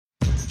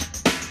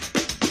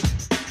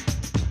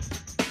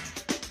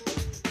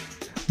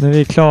När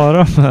vi är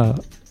klara med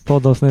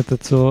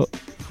poddavsnittet så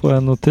får jag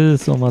en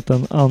notis om att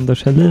en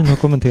Anders Helin har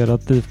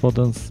kommenterat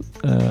DIF-poddens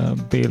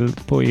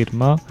bild på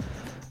Irma.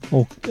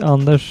 Och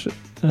Anders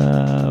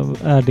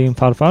är din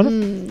farfar. Det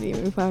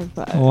är min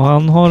farfar. Och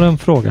han har en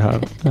fråga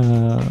här.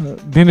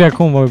 Din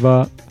reaktion var ju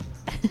bara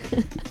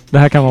det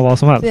här kan vara vad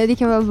som helst. Det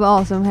kan vara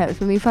vad som helst.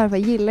 Men min farfar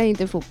gillar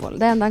inte fotboll.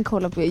 Det enda han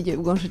kollar på är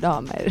Djurgårdens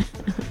damer.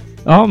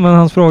 Ja, men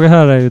hans fråga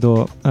här är ju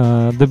då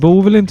det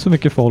bor väl inte så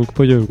mycket folk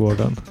på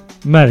Djurgården.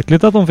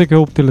 Märkligt att de fick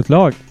ihop till ett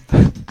lag.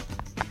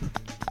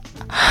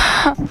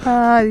 Det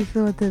är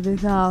så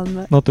typiskt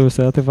han. Något du vill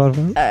säga till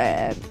farfar?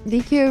 Det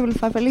är kul,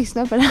 farfar,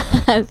 lyssna på det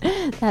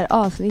här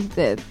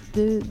avsnittet.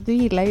 Du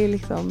gillar ju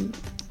liksom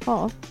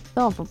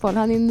damfotboll.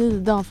 Han är ny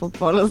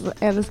damfotboll och så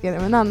älskar det.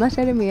 Men annars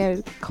är det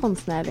mer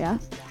konstnärliga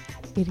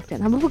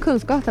yrken. Han bor på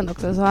Kungsgatan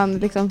också, så han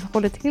liksom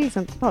håller till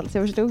centralt. Så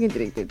jag förstod inte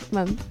riktigt.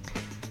 Men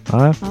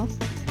nej.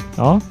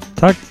 Ja,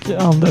 tack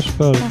Anders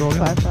för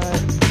frågan.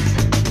 Farfar.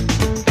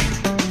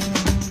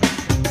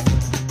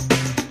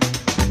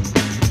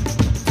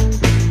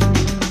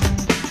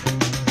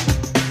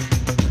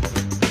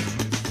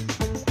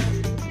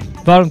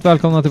 Varmt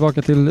välkomna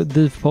tillbaka till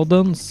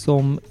DIF-podden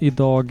som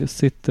idag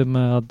sitter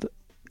med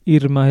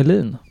Irma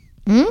Helin.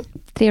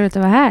 Trevligt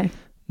att vara här.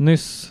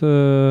 Nyss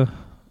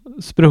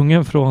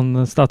sprungen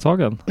från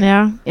Stadshagen.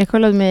 Ja,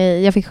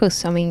 jag fick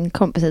skjuts av min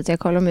kompis hit, så jag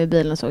kollade med i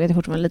bilen och såg att jag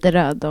fortfarande var lite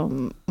röd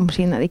om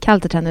kinna. Det är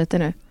kallt att träna ute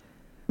nu.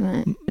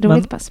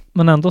 Roligt pass.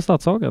 Men ändå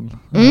Stadshagen.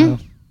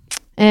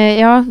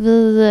 Ja,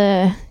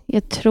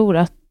 jag tror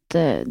att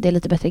det är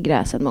lite bättre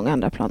gräs än många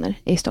andra planer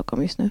i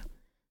Stockholm just nu.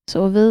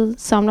 Så vi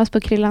samlas på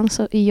Krillan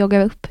så joggar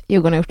vi upp.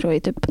 Djurgården har gjort så i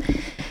typ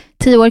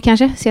 10 år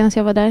kanske. Senast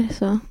jag var där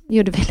så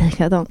gjorde vi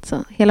likadant.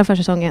 Så hela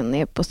försäsongen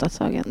är på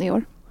Stadshagen i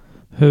år.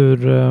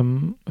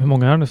 Hur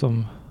många är ni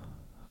som...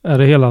 Är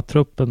det hela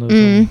truppen nu?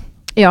 Som...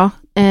 Ja,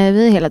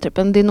 vi är hela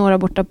truppen. Det är några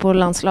borta på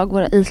landslag.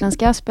 Våra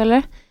isländska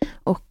spelare.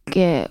 Och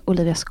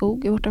Olivia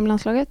Skog är borta med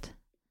landslaget.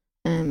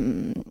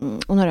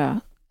 Och några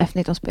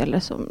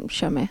F19-spelare som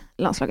kör med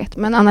landslaget.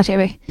 Men annars är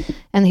vi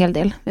en hel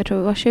del. Jag tror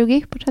vi var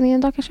 20 på träningen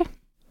idag kanske.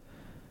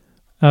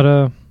 Är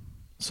det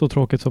så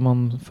tråkigt som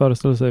man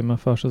föreställer sig med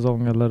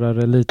försäsong, eller är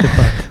det lite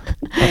för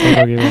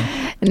att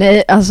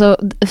Nej, alltså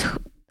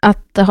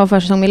att ha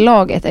försäsong med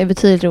laget är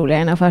betydligt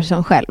roligare än att ha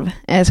försäsong själv.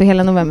 Så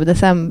hela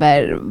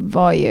november-december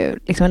var ju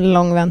liksom en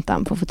lång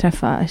väntan på att få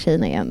träffa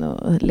tjejerna igen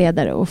och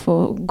ledare och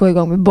få gå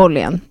igång med boll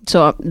igen.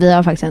 Så vi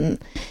har faktiskt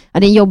det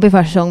är en jobbig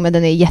försäsong, men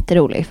den är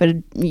jätterolig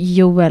för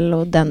Joel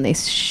och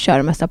Dennis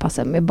kör mesta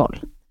passen med boll.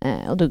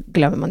 Och då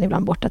glömmer man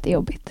ibland bort att det är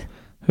jobbigt.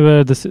 Hur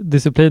är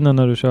disciplinen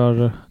när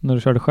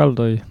du körde själv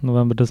då i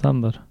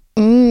november-december?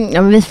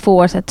 Ja, men vi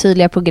får så här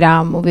tydliga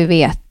program och vi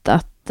vet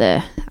att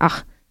det är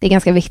en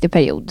ganska viktig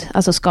period.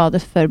 Alltså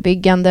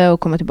skadeförebyggande och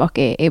komma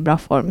tillbaka i bra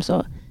form,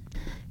 så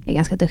jag är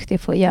ganska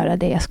duktig på att göra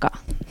det jag ska.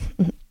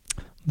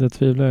 Det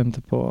tvivlar jag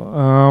inte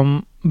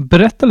på.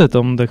 Berätta lite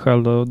om dig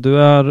själv då.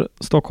 Du är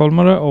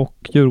stockholmare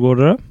och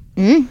djurgårdare.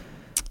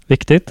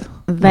 Viktigt.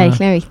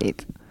 Verkligen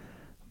viktigt.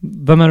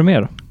 Vem är du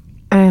mer?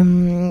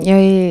 Jag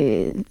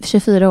är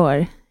 24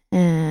 år.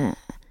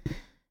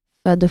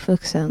 Född och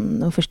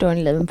vuxen och förstår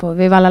i livet på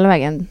vid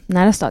Vallallavägen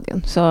nära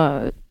stadion.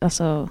 Så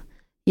alltså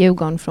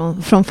Djurgården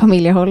från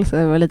familjehåll, så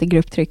det var lite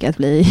grupptryck att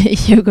bli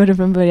Djurgården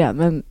från början,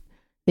 men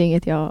det är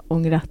inget jag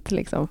ångrat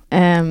liksom.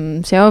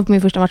 Så jag var på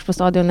min första match på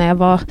stadion när jag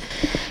var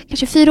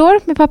kanske 4 år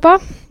med pappa.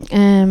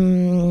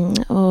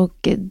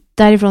 Och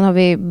därifrån har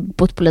vi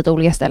bott på lite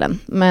olika ställen.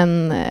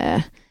 Men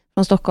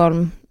från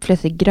Stockholm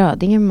flyttade till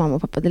Grödinge med mamma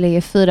och pappa. Det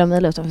ligger 4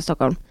 mil utanför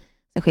Stockholm.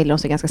 Sen skiljer de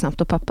sig ganska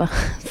snabbt och pappa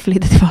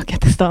flydde tillbaka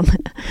till stan.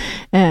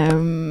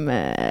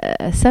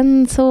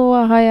 Sen så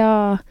har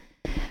jag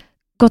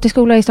gått i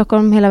skola i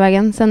Stockholm hela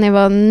vägen. Sen när jag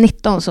var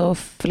 19 så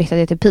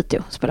flyttade jag till Piteå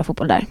och spelade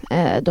fotboll där.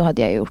 Då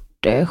hade jag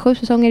gjort 7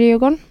 säsonger i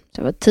Djurgården.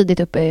 Så jag var tidigt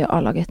uppe i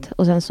A-laget.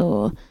 Och sen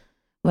så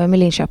var jag med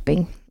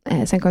Linköping.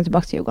 Sen kom jag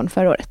tillbaka till Djurgården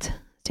förra året.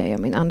 Så jag gör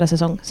min andra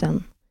säsong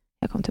sen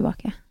jag kom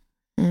tillbaka.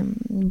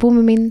 Bor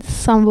med min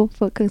sambo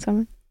på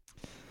Kungsholmen.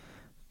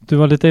 Du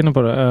var lite inne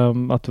på det,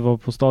 att du var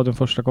på stadion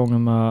första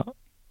gången med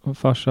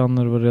farsan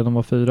när du redan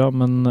var 4.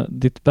 Men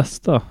ditt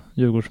bästa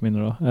Djurgårdsminne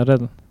då?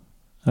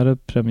 Är det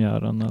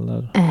premiären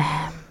eller?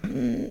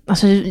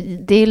 Alltså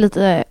det är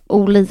lite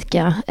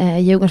olika.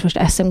 Djurgårdens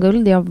första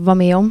SM-guld jag var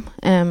med om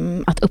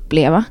att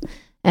uppleva.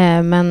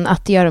 Men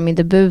att göra min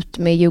debut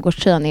med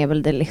Djurgårdströjan är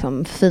väl det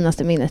liksom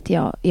finaste minnet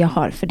jag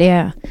har. För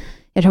det,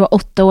 jag tror jag var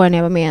 8 år när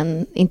jag var med i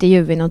en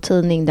intervju i någon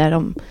tidning där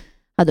de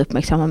hade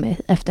uppmärksammat mig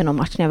efter någon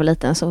match när jag var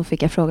liten. Så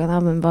fick jag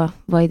frågan, men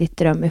vad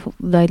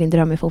är din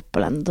dröm i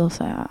fotbollen? Då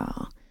sa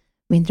jag,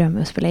 min dröm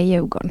är att spela i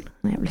Djurgården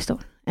när jag blir stor.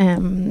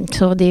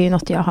 Så det är ju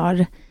något jag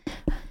har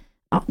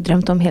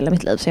drömt om hela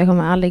mitt liv, så jag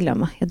kommer aldrig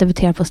glömma. Jag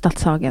debuterade på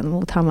Stadshagen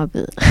mot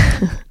Hammarby.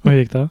 Hur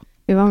gick det?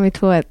 Vi var med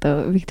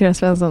 2-1 och Victoria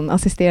Svensson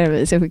assisterade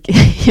mig, så jag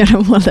fick göra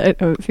mål där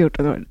över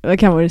 14 år. Det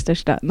kan vara det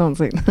största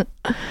någonsin.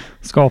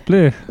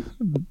 Skaplig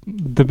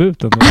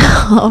debut ändå.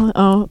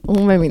 Ja,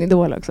 hon var min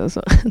idol också,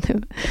 så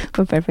det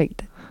var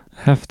perfekt.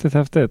 Häftigt.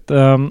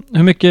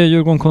 Hur mycket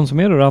Djurgården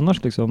konsumerar du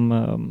annars?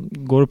 Liksom?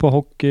 Går du på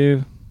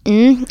hockey?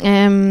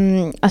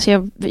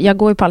 Alltså jag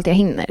går ju på allt jag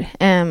hinner.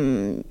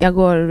 Jag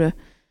går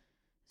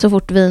så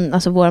fort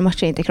våra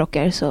matcher inte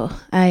krockar, så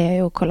är jag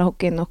ju och kollar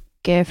hockeyn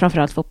och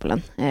framförallt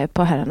fotbollen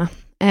på herrarna.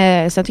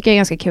 Sen tycker jag det är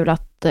ganska kul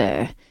att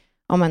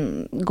om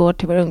man går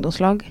till vår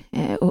ungdomslag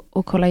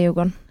och kollar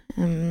Djurgården.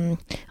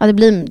 Ja, det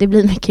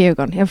blir mycket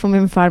Djurgården. Jag får med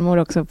min farmor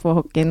också på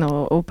hockeyn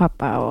och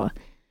pappa. Och,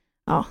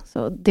 ja,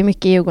 så det är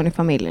mycket Djurgården i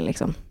familjen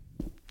liksom.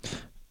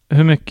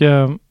 Hur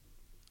mycket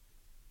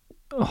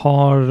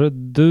har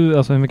du,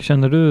 alltså hur mycket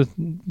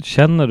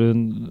känner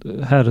du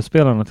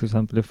herrspelarna till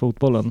exempel i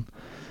fotbollen?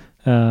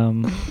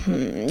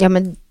 Ja,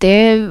 men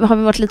det har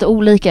vi varit lite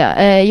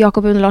olika.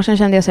 Jakob Une Larsson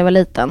kände jag sig var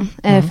liten.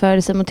 För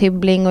Simon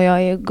Tibbling och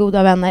jag är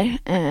goda vänner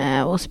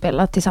och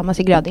spelade tillsammans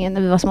i Grödingen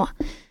när vi var små.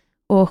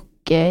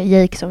 Och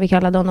Jake, som vi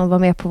kallade honom, var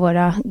med på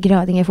våra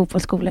Grödinge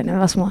fotbollsskolor när vi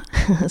var små.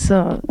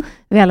 Så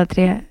vi alla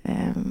tre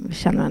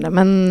känner varandra.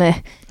 Men,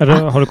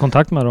 har du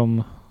kontakt med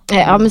dem?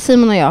 Ja, men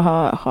Simon och jag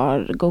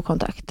har god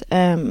kontakt.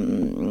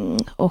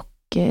 Och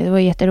det var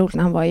jätteroligt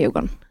när han var i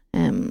Djurgården.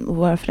 Och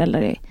våra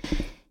föräldrar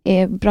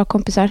är bra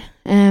kompisar.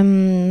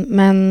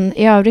 Men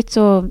i övrigt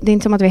så det är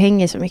inte som att vi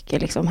hänger så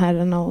mycket liksom,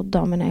 herrarna och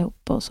damerna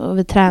ihop och så.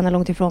 Vi tränar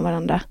långt ifrån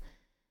varandra.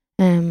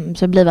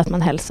 Så det blir att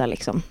man hälsar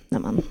liksom, när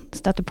man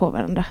stöter på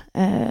varandra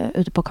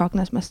ute på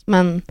Kaknäs mest.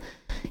 Men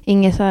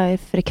inget så här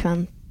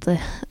frekvent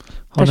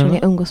person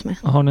jag umgås med.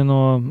 Har ni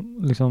några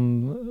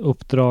liksom,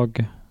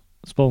 uppdrag,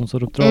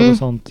 sponsoruppdrag och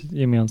sånt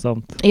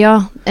gemensamt?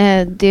 Ja,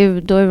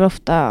 då är det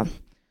ofta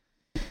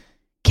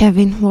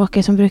Kevin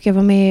Walker som brukar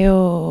vara med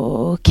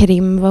och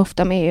Krim var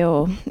ofta med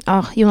och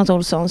Jonas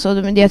Olsson.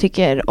 Så jag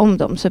tycker om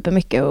dem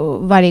supermycket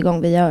och varje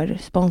gång vi gör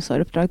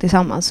sponsoruppdrag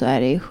tillsammans så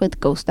är det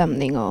skitgod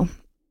stämning och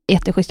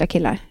jätteschyssta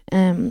killar.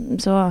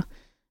 Så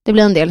det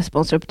blir en del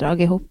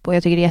sponsoruppdrag ihop och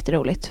jag tycker det är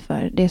jätteroligt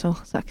för det är som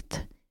sagt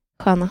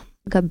sköna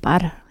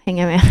gubbar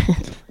hänga med.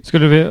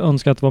 Skulle vi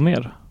önska att det var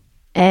mer?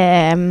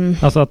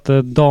 Alltså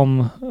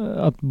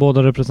att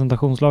båda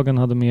representationslagen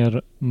hade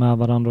mer med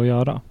varandra att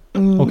göra.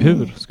 Och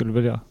hur skulle du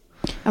vilja?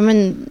 Ja,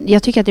 men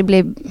jag tycker att det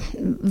blev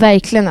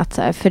verkligen att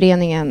så här,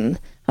 föreningen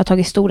har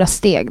tagit stora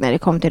steg när det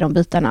kom till de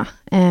bitarna.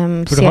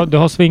 Du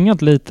har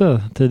svingat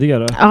lite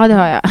tidigare. Ja, det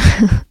har jag.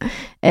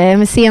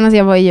 Men senast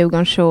jag var i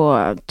Djurgården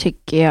så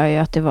tycker jag ju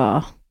att det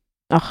var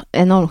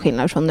enorm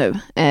skillnad från nu.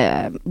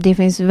 Det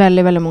finns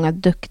väldigt, väldigt många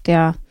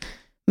duktiga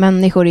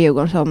människor i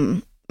Djurgården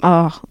som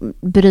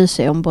bryr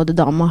sig om både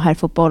dam- och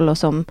herrfotboll och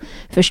som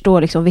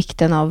förstår liksom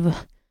vikten av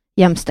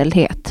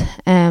jämställdhet.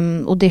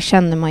 Och det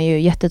känner man ju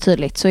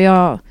jättetydligt. Så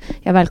jag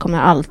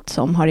välkomnar allt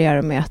som har att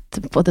göra med att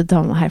både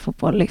dam- och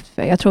herrfotboll lyfts.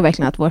 För jag tror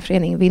verkligen att vår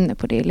förening vinner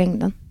på det i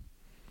längden.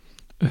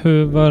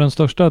 Hur var den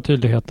största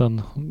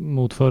tydligheten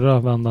mot förra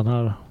vändan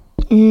här?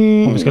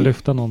 Om vi ska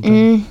lyfta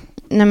någonting.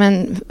 Nej,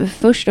 men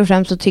först och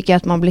främst så tycker jag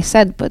att man blir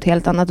sedd på ett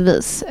helt annat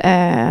vis.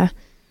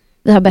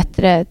 Vi har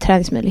bättre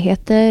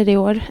träningsmöjligheter i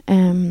år.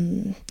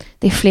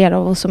 Det är fler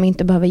av oss som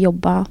inte behöver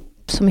jobba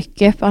så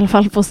mycket, i alla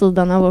fall på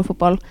sidan av vår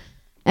fotboll.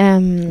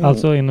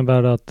 Alltså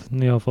innebär det att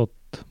ni har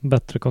fått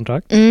bättre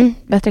kontrakt?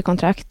 Bättre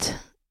kontrakt.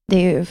 Det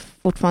är ju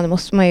fortfarande,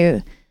 måste man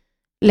ju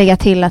lägga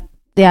till att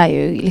det är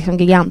ju liksom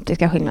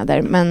gigantiska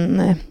skillnader.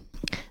 Men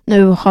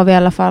nu har vi i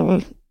alla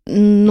fall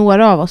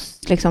några av oss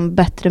liksom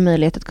bättre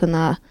möjlighet att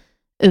kunna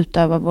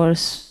utöva vår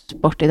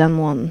sport i den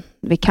mån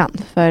vi kan.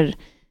 För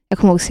jag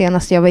kommer ihåg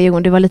senast jag var i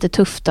Djurgården, det var lite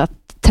tufft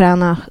att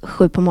träna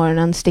 7 på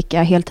morgonen,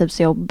 sticka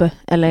heltidsjobb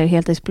eller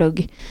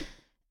heltidsplugg.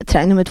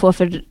 Träning nummer 2,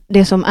 för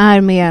det som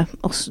är med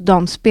oss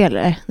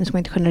damspelare, nu ska man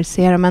inte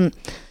generalisera, men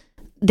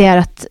det är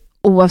att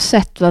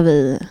oavsett vad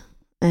vi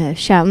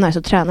tjänar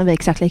så tränar vi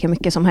exakt lika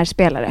mycket som här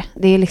spelare.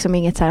 Det är liksom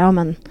inget så här,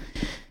 men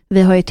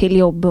vi har ju till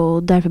jobb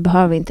och därför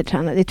behöver vi inte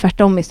träna. Det är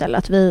tvärtom istället,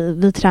 att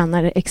vi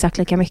tränar exakt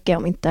lika mycket,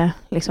 om inte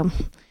liksom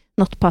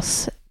något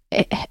pass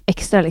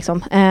extra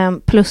liksom,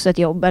 plus ett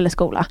jobb eller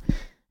skola.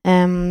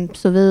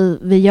 Så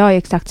vi gör ju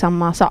exakt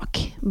samma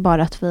sak,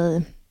 bara att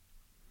vi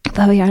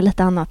behöver göra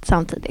lite annat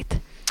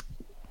samtidigt.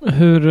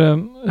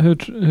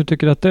 Hur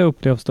tycker du att det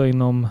upplevs då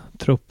inom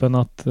truppen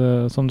att,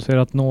 som du säger,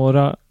 att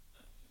några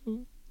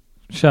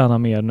tjänar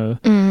mer nu?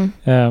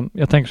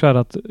 Jag tänker så här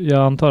att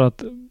jag antar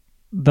att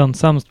den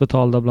sämst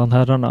betalda bland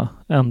herrarna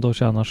ändå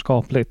tjänar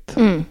skapligt.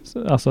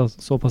 Alltså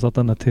så pass att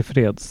den är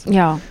tillfreds.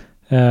 Ja.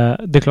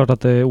 Det är klart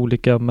att det är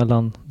olika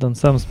mellan den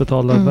sämst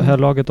betalda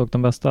herrlaget och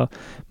den bästa.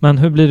 Men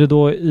hur blir det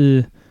då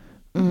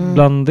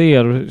bland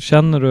er?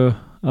 Känner du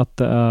att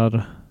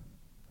det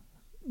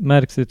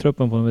märks i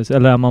truppen på något vis?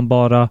 Eller är man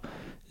bara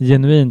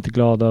genuint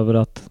glad över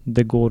att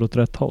det går åt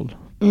rätt håll?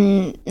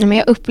 Men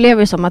jag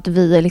upplever som att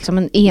vi är liksom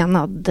en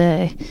enad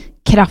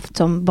kraft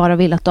som bara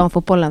vill att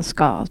damfotbollen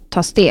ska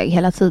ta steg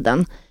hela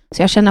tiden.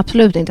 Så jag känner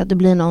absolut inte att det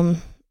blir någon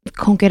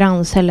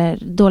konkurrens eller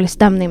dålig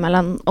stämning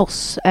mellan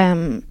oss.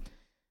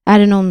 Är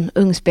det någon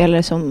ung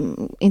spelare som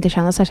inte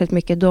tjänar särskilt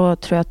mycket, då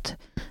tror jag att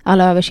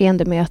alla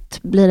överseende med att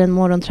blir det en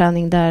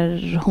morgonträning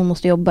där hon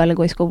måste jobba eller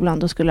gå i skolan,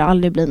 då skulle det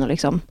aldrig bli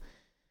någon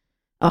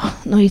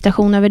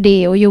irritation över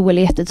det. Och Joel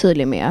är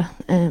jättetydlig med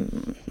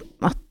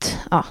att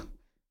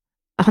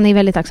han är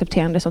väldigt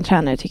accepterande som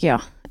tränare tycker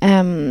jag.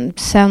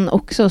 Sen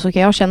också så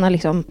kan jag känna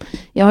liksom,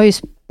 jag har ju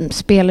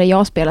spelare jag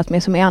har spelat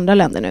med som är i andra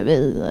länder nu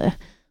i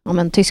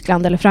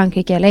Tyskland eller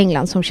Frankrike eller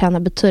England som tjänar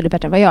betydligt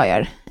bättre än vad jag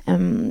gör.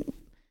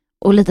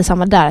 Och lite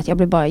samma där, att jag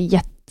blir bara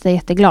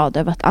jätteglad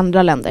över att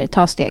andra länder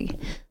tar steg.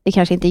 Det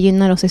kanske inte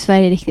gynnar oss i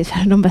Sverige riktigt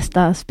för de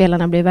bästa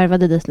spelarna blir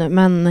värvade dit nu,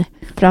 men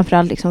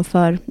framförallt liksom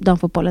för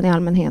damfotbollen i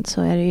allmänhet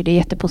så är det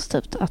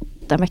jättepositivt att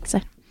den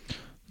växer.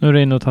 Nu är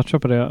du inne och touchar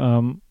på det.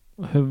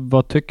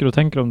 Vad tycker och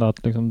tänker om det?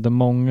 Att liksom det är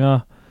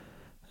många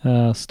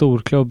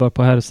storklubbar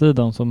på här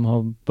sidan som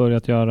har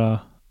börjat göra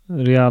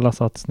rejäla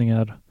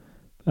satsningar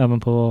även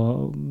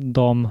på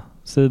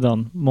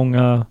damsidan.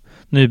 Många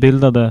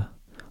nybildade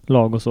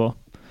lag och så.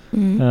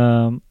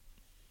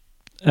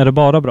 Är det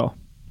bara bra?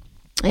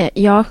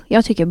 Ja,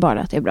 jag tycker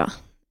bara att det är bra.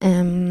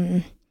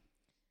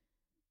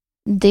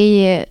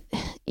 Det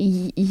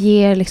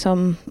ger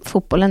liksom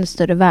fotbollen ett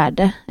större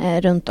värde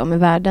runt om i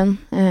världen.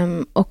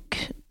 Och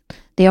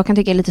det jag kan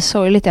tycka är lite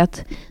sorgligt är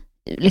att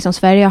liksom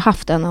Sverige har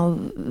haft en av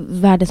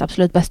världens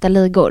absolut bästa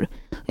ligor.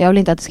 Jag vill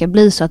inte att det ska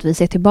bli så att vi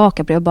ser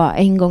tillbaka på det. Bara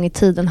en gång i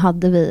tiden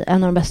hade vi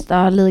en av de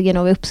bästa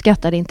ligorna och vi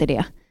uppskattade inte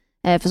det.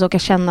 För så kan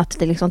jag känna att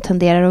det liksom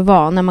tenderar att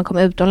vara. När man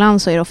kommer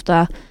utomlands så är det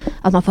ofta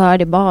att man får höra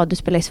det bara, du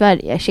spelar i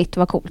Sverige. Shit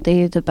vad coolt, det är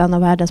ju typ en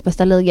av världens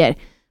bästa ligor.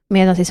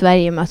 Medan i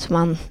Sverige möts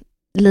man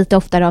lite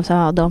oftare av så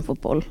här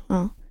damfotboll.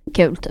 Ja,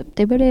 kul typ,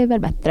 det blir väl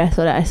bättre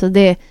sådär. Så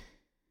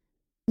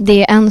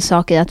det är en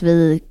sak i att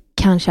vi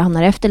kanske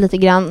hamnar efter lite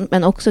grann,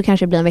 men också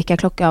kanske blir en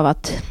veckaklocka av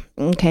att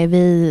okej,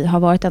 vi har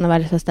varit en av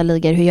världens bästa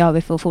ligor, hur gör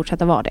vi för att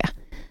fortsätta vara det?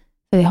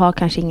 För vi har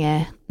kanske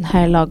inget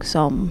här lag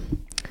som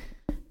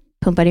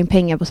pumpar in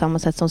pengar på samma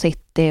sätt som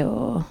City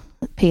och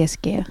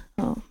PSG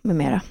och med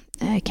mera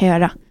kan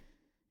göra.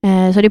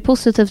 Så det är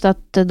positivt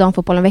att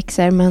damfotbollen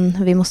växer,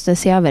 men vi måste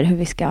se över hur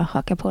vi ska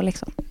haka på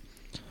liksom.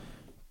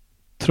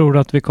 Tror du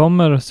att vi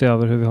kommer se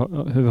över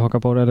hur vi hakar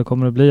på det, eller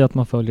kommer det bli att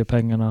man följer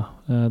pengarna?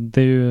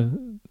 Det är ju,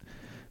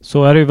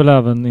 så är det ju väl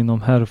även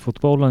inom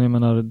herrfotbollen. Jag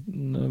menar,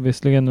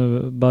 visserligen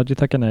nu Budgie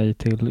tackar nej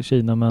till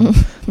Kina, men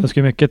det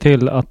ska mycket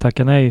till att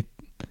tacka nej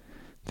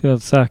till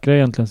att säkra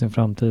egentligen sin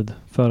framtid.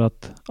 För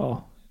att,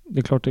 ja, det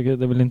är klart det är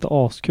väl inte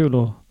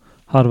askul att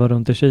harva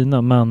runt i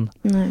Kina, men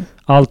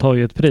allt har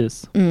ju ett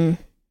pris.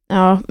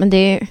 Ja, men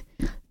det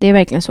är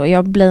verkligen så.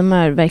 Jag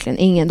blamear verkligen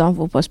ingen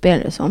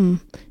damfotbollsspelare som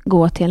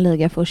går till en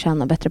liga för att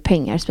tjäna bättre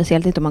pengar.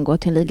 Speciellt inte om man går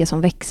till en liga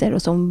som växer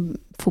och som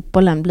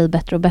fotbollen blir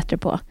bättre och bättre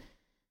på.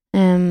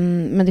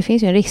 Men det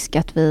finns ju en risk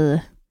att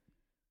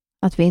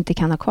vi inte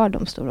kan ha kvar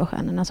de stora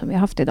stjärnorna som vi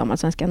har haft i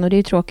damallsvenskan. Och det är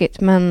ju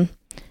tråkigt. Men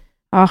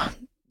ja,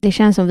 det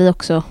känns som vi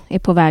också är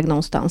på väg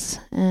någonstans.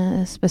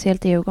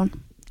 Speciellt i Djurgården.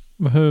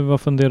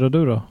 Vad funderar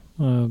du då?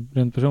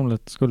 Rent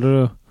personligt. Skulle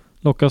du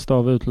lockas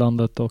av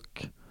utlandet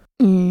och...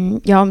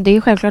 Ja, det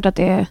är självklart att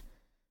det är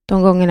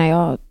de gångerna jag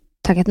har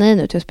tackat nej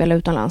nu till att spela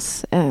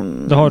utomlands.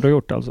 Det har du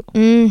gjort alltså?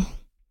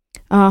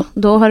 Ja,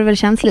 då har det väl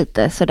känts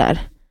lite sådär.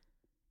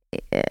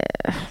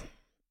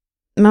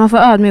 Men man får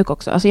ödmjuk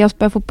också. Alltså jag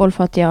spelar fotboll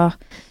för att jag...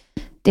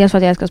 Dels för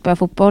att jag älskar att spela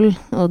fotboll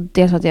och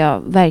dels för att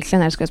jag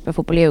verkligen älskar att spela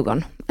fotboll i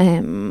Djurgården.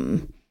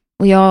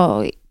 Och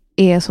jag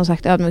är som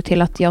sagt ödmjuk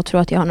till att jag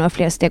tror att jag har några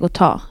fler steg att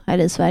ta här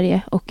i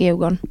Sverige och i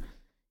Djurgården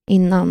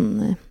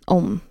innan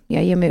om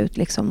jag ger mig ut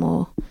liksom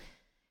och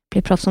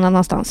blir proffs någon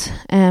annanstans.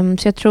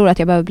 Så jag tror att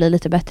jag behöver bli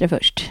lite bättre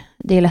först.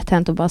 Det är lätt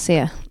hänt att bara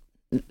se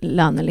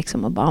lönen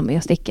liksom och bara, men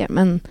jag sticker.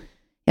 Men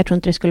jag tror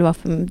inte det skulle vara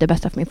det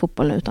bästa för min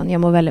fotboll nu, utan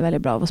jag mår väldigt,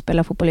 väldigt bra av att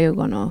spela fotboll i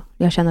Djurgården och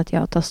jag känner att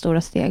jag tar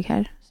stora steg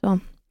här. Så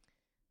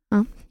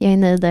ja, jag är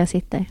nöjd där jag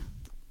sitter.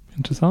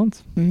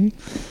 Intressant.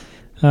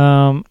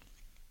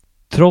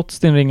 Trots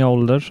din ringa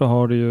ålder så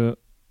har du ju...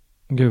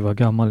 Gud vad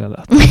gammal jag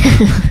lät.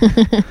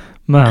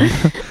 Men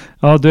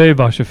ja, du är ju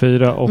bara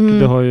 24 och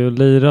du har ju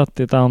lirat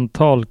i ett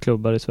antal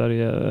klubbar i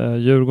Sverige.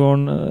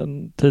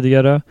 Djurgården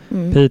tidigare,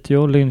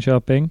 Piteå,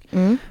 Linköping.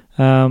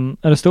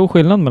 Är det stor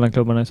skillnad mellan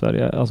klubbarna i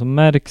Sverige? Alltså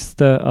märks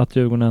det att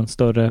Djurgården är en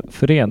större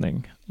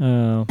förening?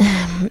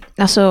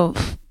 Alltså,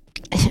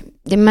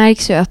 det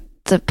märks ju att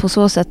på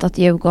så sätt att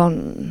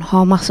Djurgården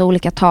har massa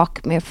olika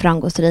tak med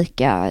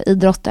framgångsrika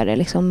idrottare,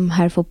 liksom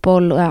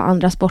herrfotboll och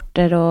andra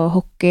sporter och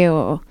hockey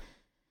och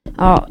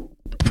ja,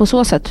 på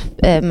så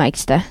sätt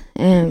märks det.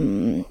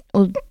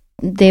 Och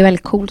det är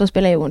väldigt coolt att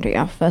spela i Djurgården tycker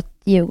jag, för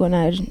att Djurgården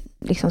är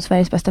liksom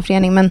Sveriges bästa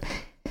förening. Men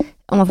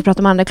om man får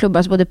prata om andra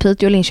klubbar så både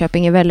Piteå och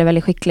Linköping är väldigt,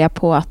 väldigt skickliga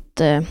på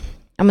att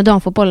men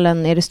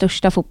damfotbollen är det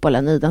största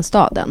fotbollen i den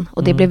staden.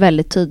 Och det blir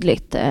väldigt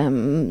tydligt.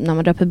 När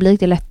man drar publik,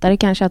 det är lättare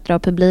kanske att dra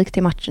publik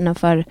till matcherna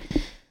för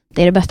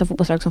det är det bästa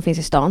fotbollslag som finns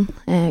i stan.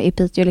 I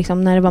Piteå,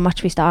 liksom, när det var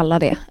match visste alla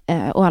det.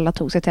 Och alla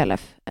tog sig till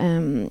LF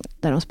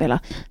där de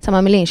spelade.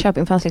 Samma med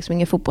Linköping, fanns liksom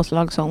ingen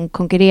fotbollslag som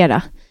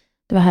konkurrerade.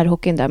 Det var här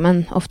hockeyn där,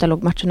 men ofta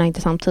låg matcherna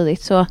inte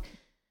samtidigt. Så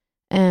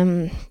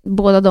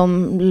båda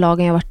de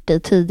lagen jag varit i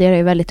tidigare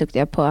är väldigt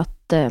duktiga på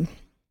att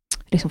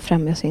liksom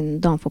främja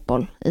sin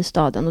damfotboll i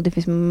staden. Och det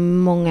finns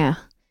många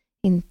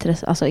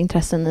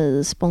intressen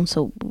i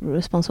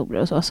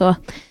sponsorer och så. Så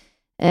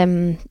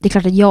det är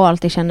klart att jag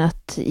alltid känner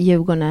att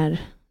Djurgården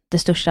är det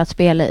största att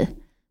spela i.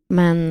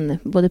 Men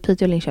både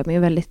Piteå och Linköping är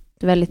väldigt,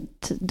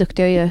 väldigt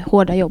duktiga och gör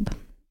hårda jobb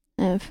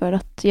för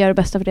att göra det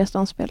bästa för deras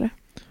damspelare.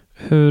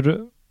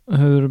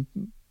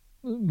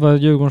 Vad är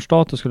Djurgårdens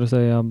status skulle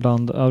säga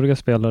bland övriga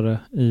spelare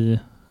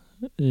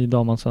i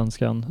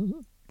damallsvenskan?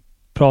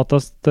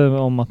 Pratas det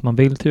om att man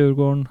vill till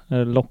Djurgården?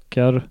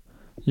 Lockar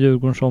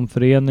Djurgården som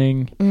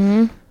förening?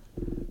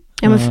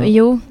 Ja, men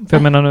jo. För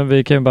jag menar nu,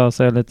 vi kan ju bara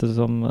säga lite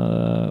som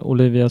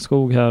Olivia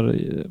Skog här.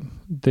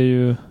 Det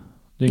är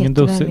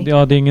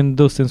ingen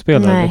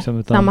dussinspelare. Nej, liksom,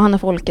 utan... samma Hanna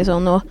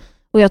Folkesson.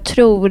 Och jag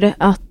tror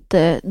att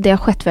det har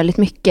skett väldigt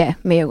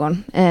mycket med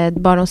Djurgården.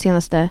 Bara de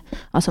senaste,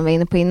 som vi var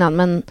inne på innan.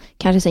 Men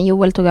kanske sen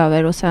Joel tog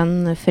över och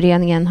sen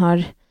föreningen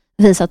har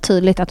visat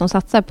tydligt att de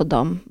satsar på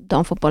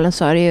damfotbollen,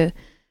 så har det ju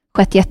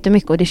skett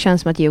jättemycket. Och det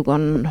känns som att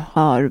Djurgården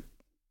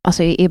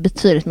är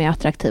betydligt mer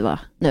attraktiva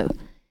nu.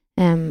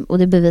 Och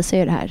det bevisar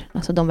ju det här.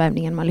 Alltså de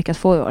värvningen man lyckas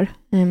få i år.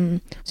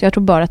 Så jag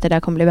tror bara att det där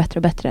kommer bli bättre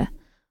och bättre.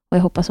 Och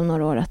jag hoppas om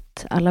några år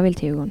att alla vill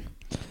till Djurgården.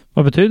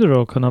 Vad betyder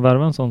det att kunna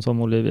värva en sån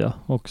som Olivia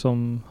och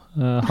som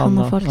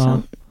Hanna?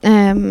 Folksson.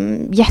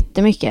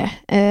 Jättemycket.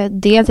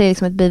 Dels är det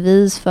liksom ett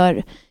bevis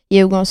för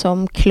Djurgården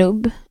som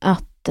klubb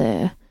att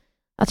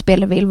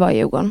spelare vill vara i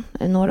Djurgården.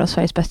 Några av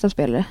Sveriges bästa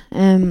spelare.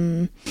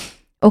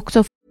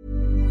 Också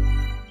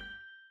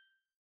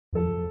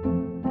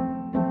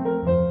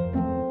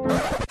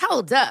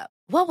Hold up.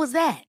 What was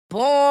that?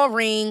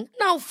 Boring.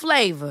 No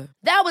flavor.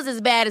 That was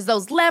as bad as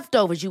those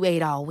leftovers you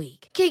ate all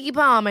week. Keke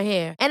Palmer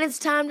here, and it's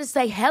time to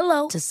say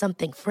hello to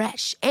something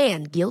fresh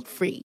and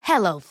guilt-free.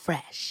 Hello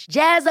Fresh.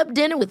 Jazz up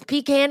dinner with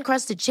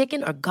pecan-crusted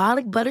chicken or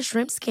garlic butter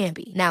shrimp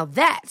scampi. Now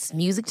that's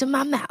music to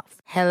my mouth.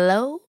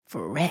 Hello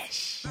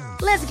Fresh.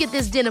 Let's get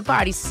this dinner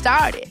party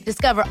started.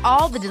 Discover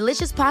all the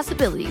delicious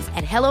possibilities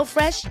at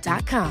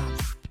hellofresh.com.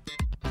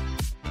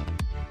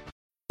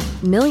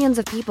 Millions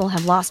of people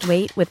have lost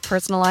weight with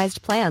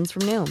personalized plans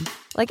from Noom.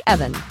 Like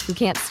Evan, who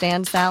can't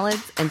stand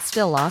salads and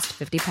still lost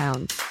 50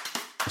 pounds.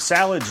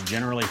 Salads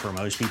generally for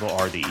most people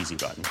are the easy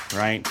button,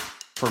 right?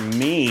 For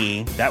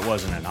me, that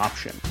wasn't an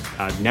option.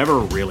 I never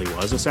really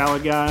was a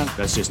salad guy.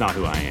 That's just not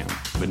who I am.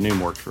 But Noom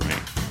worked for me.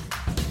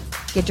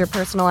 Get your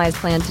personalized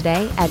plan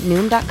today at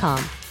Noom.com.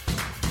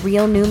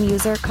 Real Noom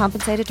user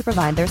compensated to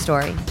provide their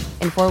story.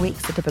 In 4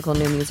 weeks, the typical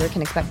Noom user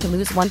can expect to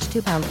lose 1 to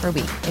 2 pounds per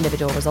week.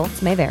 Individual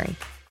results may vary.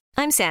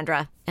 I'm Sandra,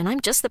 and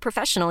I'm just the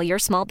professional your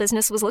small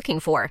business was looking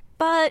for.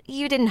 But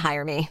you didn't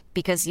hire me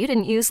because you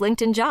didn't use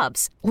LinkedIn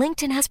Jobs.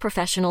 LinkedIn has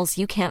professionals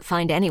you can't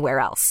find anywhere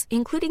else,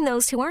 including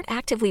those who aren't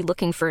actively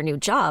looking for a new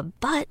job,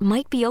 but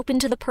might be open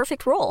to the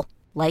perfect role,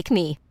 like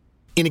me.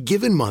 In a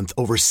given month,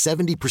 over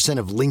 70%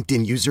 of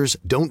LinkedIn users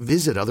don't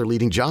visit other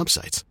leading job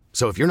sites.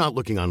 So if you're not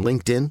looking on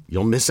LinkedIn,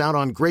 you'll miss out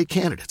on great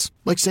candidates,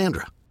 like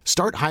Sandra.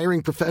 Start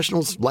hiring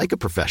professionals like a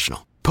professional.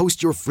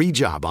 Post your free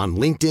job on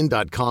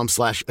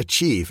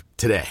linkedin.com/achieve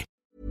today.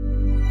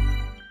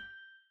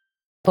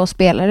 På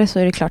spelare så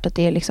är det klart att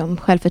det är liksom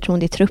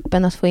självförtroende i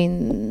truppen att få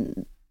in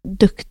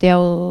duktiga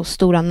och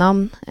stora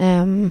namn.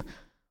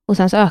 Och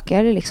sen så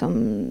ökar det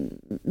liksom,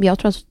 jag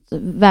tror att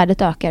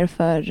värdet ökar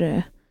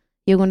för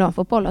Djurgården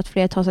damfotboll att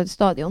fler tar sig till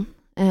stadion.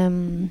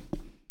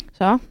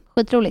 Så ja,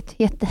 skitroligt.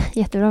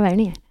 Jättebra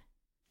värvningar.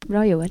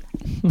 Bra Joel.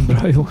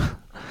 Bra Joel.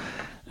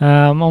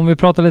 Om vi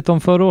pratar lite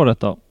om förra året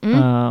då.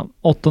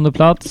 8:e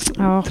plats,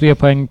 3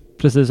 poäng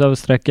precis över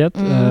strecket.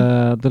 Det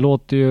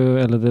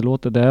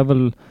är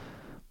väl,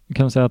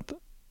 kan man säga att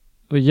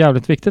det är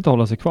jävligt viktigt att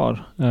hålla sig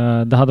kvar.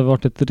 Det hade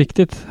varit ett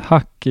riktigt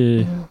hack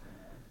i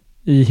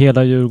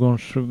hela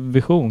Djurgårdens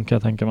vision, kan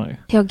jag tänka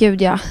mig. Ja,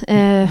 gud ja.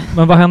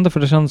 Men vad hände? För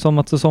det känns som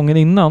att säsongen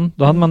innan,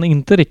 då hade man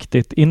inte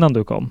riktigt, innan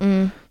du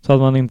kom, så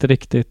hade man inte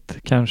riktigt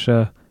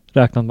kanske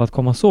räknat med att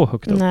komma så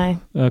högt upp. Nej.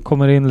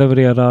 Kommer in,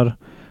 levererar.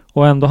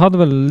 Och ändå hade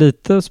väl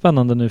lite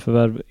spännande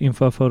nyförvärv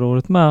inför förra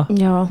året med.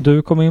 Ja.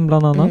 Du kom in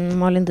bland annat.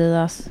 Malin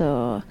Diaz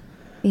och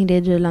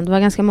Ingrid Ryland. Det var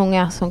ganska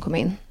många som kom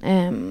in.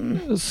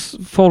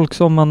 Folk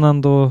som man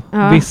ändå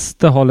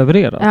visste har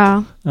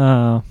levererat.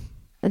 Ja.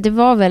 Det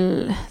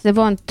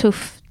var en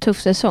tuff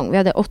säsong. Vi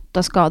hade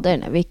 8 skador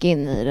när vi gick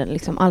in i den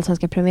liksom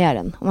allsvenska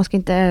premiären. Och man ska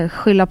inte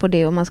skylla på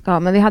det.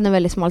 Men vi hade en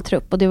väldigt smal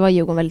trupp. Och det var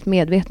Djurgården väldigt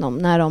medvetna om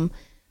när de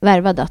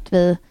värvade. Att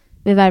vi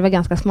värvade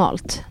ganska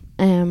smalt.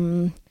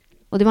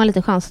 Och det var en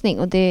liten chansning.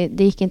 Och det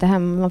gick inte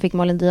hem. Man fick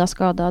Malin Diaz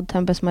skadad.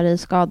 Tempes Marie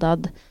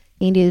skadad.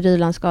 Ingrid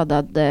Ryland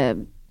skadad.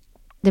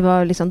 Det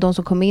var liksom de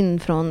som kom in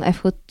från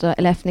F17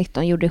 eller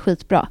F19 gjorde det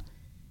skitbra.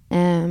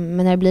 Men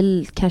när det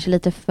blir kanske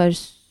lite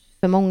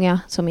för många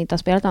som inte har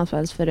spelat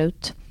ansvarsfälls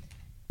förut.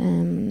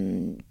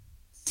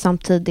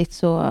 Samtidigt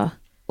så,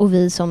 och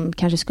vi som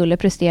kanske skulle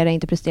prestera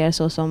inte prestera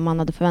så som man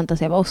hade förväntat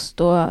sig av oss,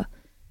 då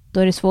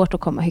är det svårt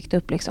att komma högt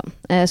upp liksom.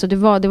 Så det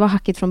var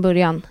hackigt från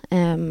början.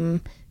 Men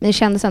det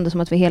kändes ändå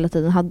som att vi hela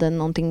tiden hade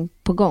någonting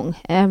på gång.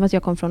 Även att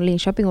jag kom från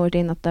Linköping året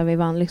innan där vi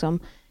vann liksom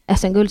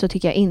SM-guld, så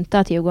tycker jag inte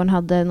att Djurgården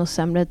hade något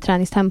sämre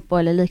träningstempo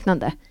eller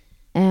liknande.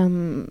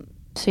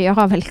 Så jag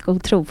har väldigt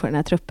god tro på den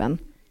här truppen.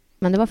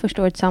 Men det var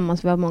första året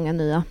tillsammans, vi var många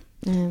nya.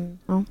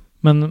 Ja.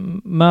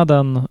 Men med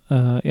den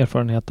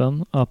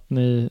erfarenheten att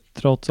ni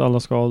trots alla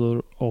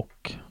skador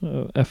och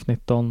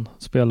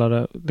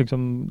F19-spelare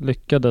liksom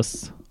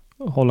lyckades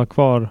hålla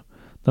kvar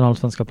den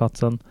allsvenska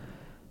platsen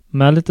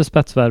med lite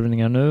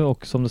spetsvärvningar nu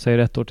och som du säger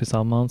 1 år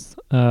tillsammans.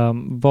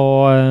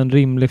 Vad är en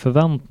rimlig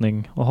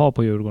förväntning att ha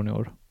på Djurgården i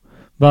år?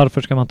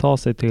 Varför ska man ta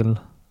sig till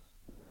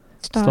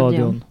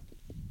stadion?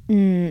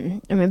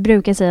 Jag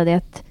brukar säga det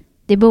att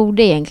det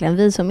borde egentligen,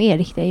 vi som är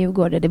riktiga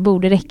djurgårdare, det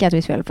borde räcka att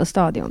vi spelar på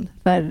stadion.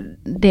 För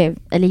det,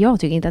 eller jag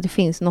tycker inte att det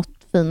finns något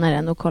finare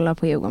än att kolla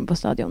på Djurgården på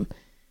stadion.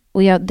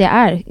 Och det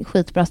är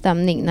skitbra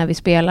stämning när vi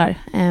spelar.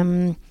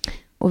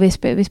 Och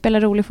vi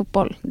spelar rolig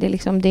fotboll.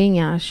 Det är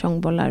inga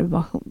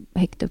tjongbollar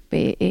högt upp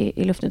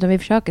i luften, utan vi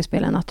försöker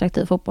spela en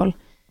attraktiv fotboll.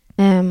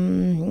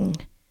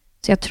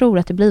 Så jag tror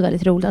att det blir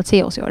väldigt roligt att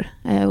se oss i år.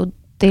 Och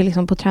det är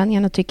liksom på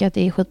träningarna tycker jag att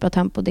det är skitbra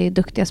tempo. Det är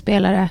duktiga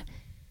spelare.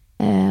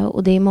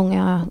 Och det är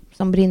många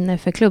som brinner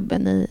för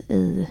klubben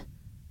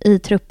i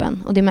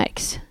truppen. Och det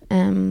märks.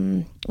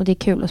 Och det är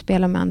kul att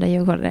spela med andra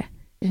djurgårdare.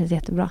 Det känns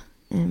jättebra.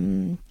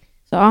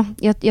 Så ja,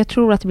 jag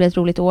tror att det blir ett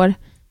roligt år.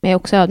 Men jag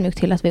är också ödmjuk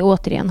till att vi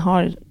återigen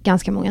har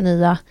ganska många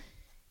nya.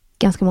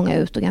 Ganska många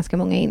ut och ganska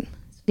många in.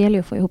 Så det gäller ju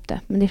att få ihop det.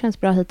 Men det känns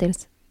bra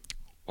hittills.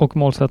 Och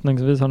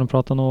målsättningsvis har ni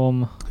pratat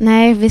om?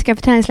 Nej, vi ska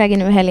på träningsläger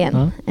nu i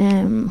helgen.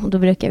 Och då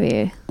brukar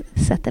vi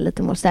sätta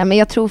lite mål. Men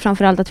jag tror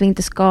framförallt att vi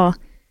inte ska...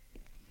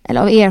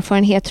 Eller av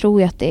erfarenhet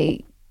tror jag att det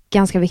är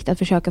ganska viktigt att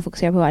försöka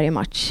fokusera på varje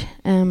match.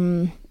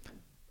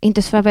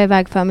 Inte sväva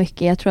iväg för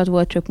mycket. Jag tror att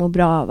vår trupp mår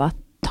bra av att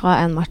ta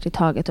en match i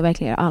taget och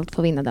verkligen göra allt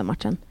för att vinna den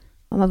matchen.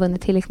 Om man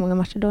vunnit tillräckligt många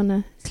matcher då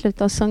när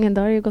slutet av säsongen,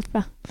 då har det ju gått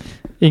bra.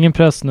 Ingen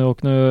press nu,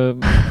 och nu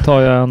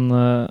tar jag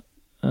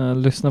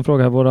en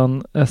lyssnarfråga här.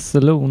 Våran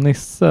SLO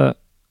Nisse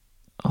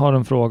har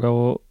en fråga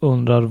och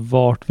undrar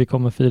vart vi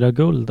kommer fira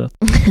guldet.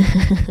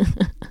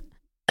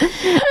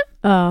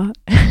 Ja.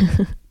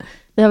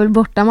 Vi har väl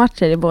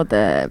bortamatcher i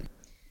både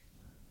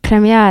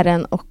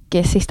premiären och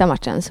sista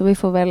matchen. Så vi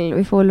får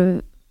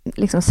väl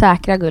liksom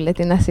säkra guldet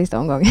i nästa sista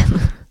omgången.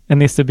 Är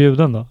Nisse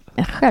bjuden då?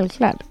 Ja,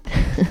 självklart.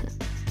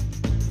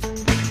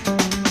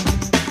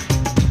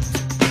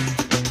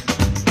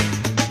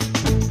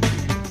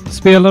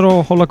 Spelare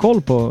att hålla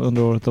koll på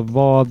under året. Och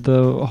vad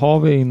har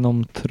vi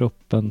inom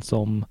truppen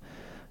som...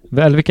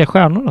 Eller vilka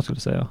stjärnorna skulle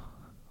jag säga?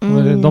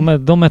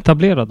 De är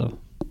etablerade.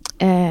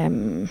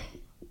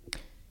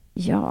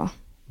 Ja.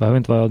 Behöver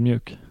inte vara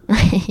ödmjuk.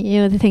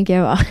 Jo, det tänker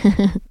jag vara.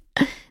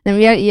 Nej,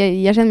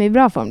 men jag känner mig i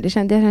bra form. Det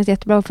känns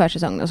jättebra för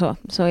säsongen och så.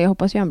 Så jag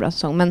hoppas vi har en bra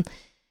säsong. Men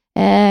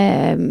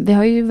vi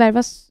har ju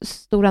värvat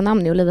stora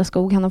namn nu. Olivia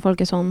Skog, Hanna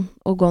Folkesson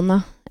och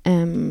Gonna.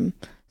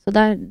 Så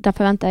där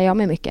förväntar jag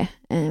mig mycket.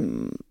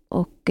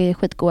 Och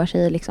skitgoda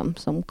tjejer liksom,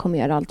 som kommer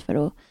göra allt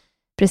för att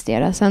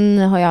prestera. Sen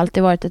har jag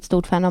alltid varit ett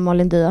stort fan av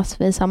Malin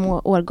Diaz. Vi är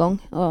samma årgång.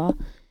 Och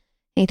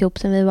hängt ihop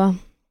sen vi var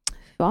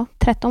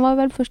 13 var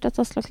väl första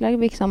stadslagsläge.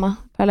 Vi gick samma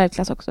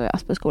parallellklass också i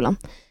Asperskolan.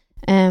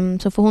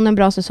 Så får hon en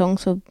bra säsong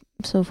så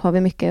har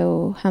vi mycket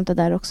att hämta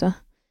där också.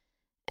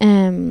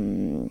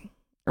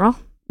 Ja,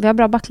 vi har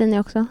bra backlinje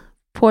också.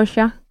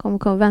 Porsche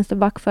kom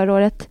vänsterback förra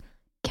året.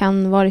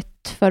 Kan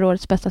varit förra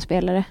årets bästa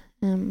spelare.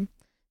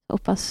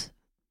 Hoppas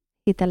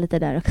hitta lite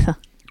där också.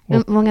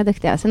 Många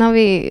duktiga. Sen har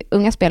vi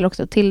unga spelare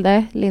också.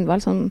 Tilde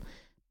Lindvall som,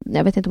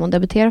 jag vet inte om hon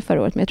debuterade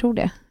förra året, men jag tror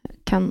det.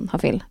 Kan ha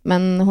fel.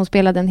 Men hon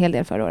spelade en hel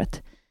del förra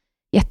året.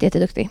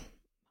 Jätteduktig.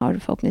 Har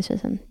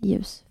förhoppningsvis en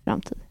ljus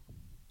framtid.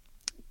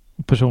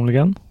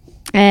 Personligen?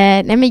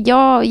 Nej, men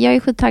jag är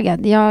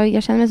skittaggad.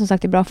 Jag känner mig som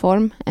sagt i bra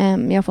form.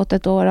 Jag har fått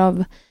ett år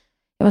av...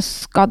 Jag var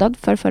skadad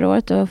förra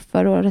året och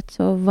förra året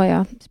så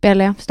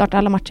spelade jag, startade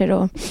alla matcher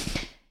och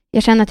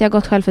jag känner att jag har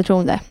gott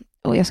självförtroende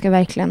och jag ska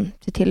verkligen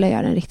se till att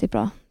göra en riktigt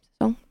bra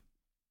säsong.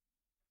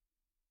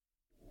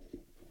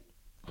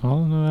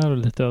 Ja, nu är du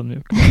lite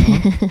ödmjuk.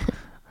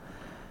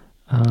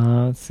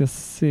 Ska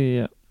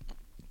se.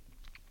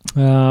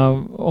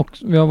 Och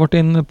vi har varit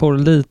inne på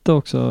det lite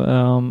också.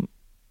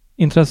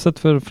 Intresset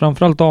för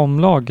framförallt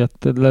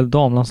damlaget eller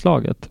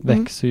damlandslaget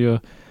växer ju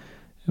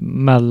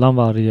mellan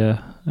varje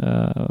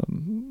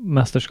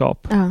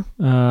mästerskap.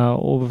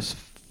 Och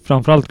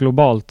framförallt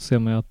globalt ser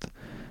man ju att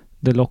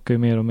det lockar ju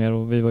mer och mer,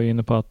 och vi var ju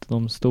inne på att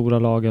de stora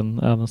lagen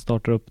även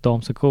startar upp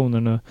damsektioner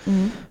nu.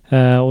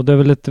 Och det är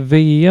väl ett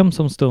VM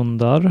som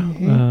stundar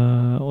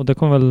och det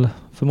kommer väl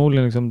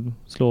förmodligen liksom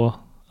slå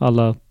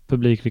alla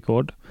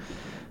publikrekord.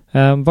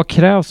 Vad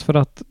krävs för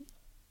att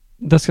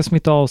det ska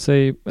smitta av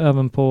sig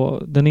även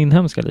på den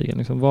inhemska ligan?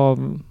 Liksom?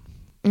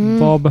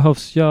 Vad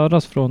behövs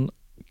göras från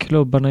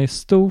klubbarna i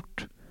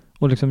stort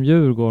och liksom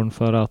Djurgården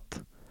för att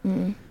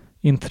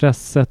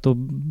intresset och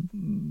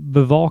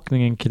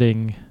bevakningen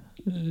kring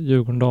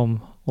Djurgården dam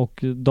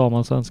och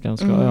damallsvenskan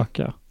ska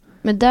öka?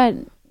 Men där,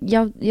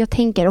 jag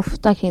tänker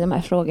ofta kring de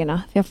här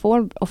frågorna. För jag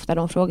får ofta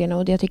de frågorna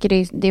och jag tycker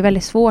det är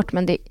väldigt svårt,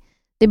 men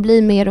det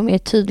blir mer och mer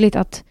tydligt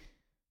att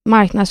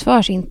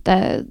marknadsförs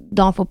inte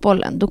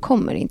damfotbollen, då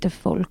kommer inte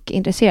folk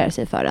intressera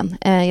sig för den.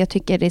 Jag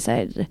tycker det är så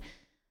här,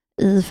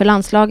 för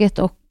landslaget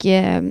och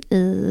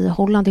i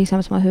Holland till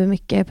exempel som har hur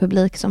mycket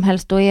publik som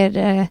helst, då är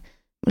det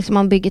liksom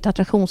man bygger ett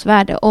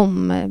attraktionsvärde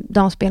om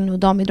damspelen och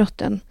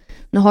damidrotten.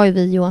 Nu har ju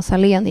vi Johan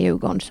Salén i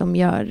Djurgården som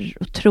gör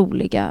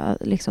otroliga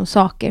liksom,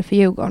 saker för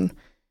Djurgården.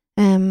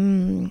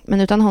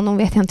 Men utan honom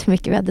vet jag inte hur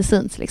mycket vi hade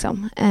syns.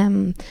 Liksom.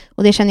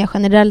 Och det känner jag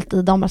generellt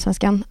i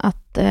damallsvenskan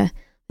att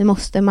vi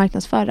måste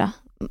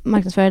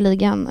marknadsföra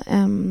ligan.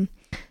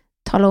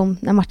 Tala om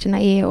när matcherna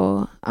är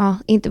och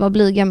inte vara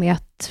blyga med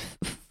att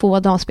få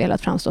damspel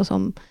att framstå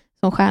som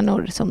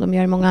stjärnor som de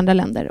gör i många andra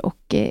länder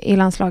och i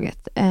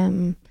landslaget.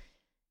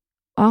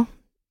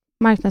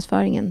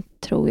 Marknadsföringen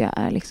tror jag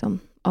är liksom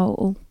A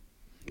och O.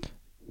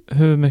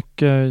 Hur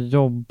mycket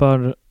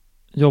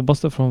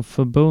jobbas det från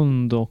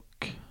förbund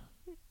och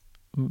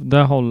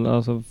det håll,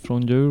 alltså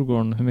från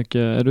Djurgården? Hur mycket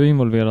är du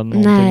involverad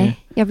någonting? Nej,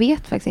 jag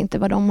vet faktiskt inte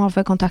vad de har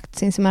för kontakt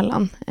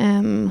sinsemellan.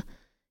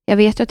 Jag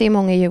vet ju att det är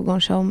många i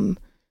Djurgården som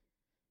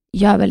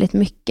gör väldigt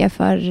mycket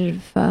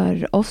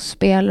för oss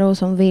spelare och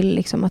som vill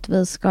liksom att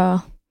vi ska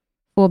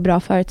få bra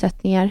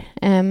förutsättningar.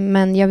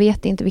 Men jag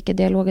vet inte vilka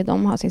dialoger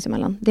de har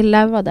sinsemellan. Det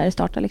lär vara där det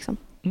startar liksom.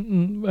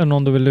 Är det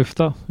någon du vill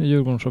lyfta i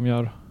Djurgården som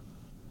gör?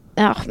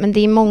 Ja, men det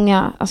är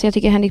många. Alltså jag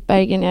tycker Henrik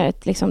Berggren är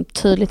ett liksom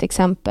tydligt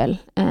exempel.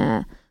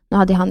 Nu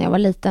hade han när jag var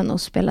liten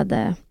och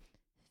spelade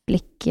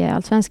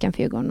allsvenskan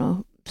för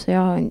Djurgården. Så jag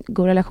har en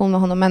god relation med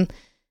honom. Men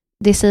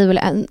det säger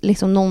väl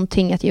liksom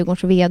någonting att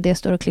Djurgårdens vd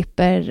står och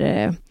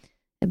klipper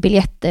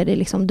biljetter i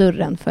liksom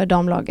dörren för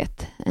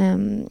damlaget.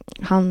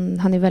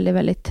 Han är väldigt,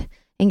 väldigt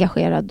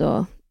engagerad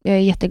och jag är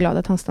jätteglad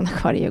att han stannar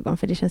kvar i Djurgården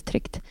för det känns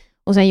tryggt.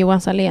 Och sen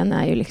Johan Salén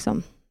är ju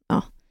liksom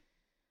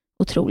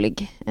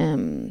otrolig.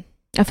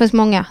 Det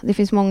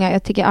finns många.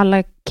 Jag tycker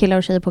alla killar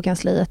och tjejer på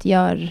kansliet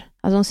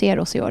de ser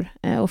oss i år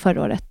och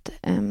förra året.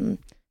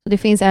 Så det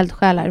finns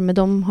eldsjälar, men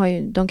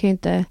de kan ju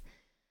inte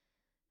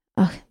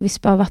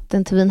vispa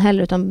vatten till vin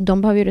heller, utan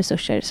de behöver ju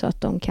resurser så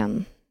att de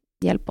kan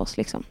hjälpa oss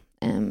liksom.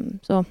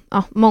 Så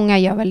många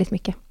gör väldigt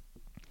mycket.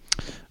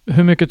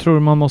 Hur mycket tror du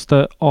man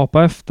måste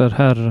apa efter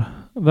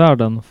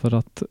herrvärlden för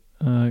att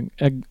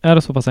är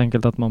det så pass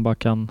enkelt att man bara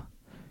kan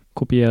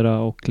kopiera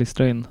och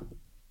klistra in?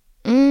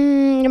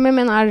 Jag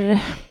menar,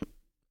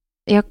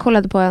 jag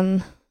kollade på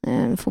en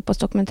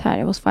fotbollsdokumentär.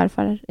 Jag var hos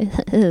farfar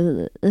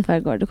i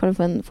förrgår. Du kollade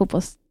på en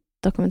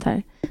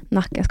fotbollsdokumentär.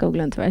 Nacka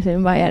skolan tyvärr, så det är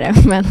en bajare.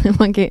 Men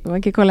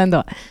man kan kolla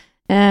ändå.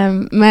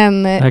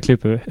 Men det här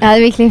klipper vi. Ja,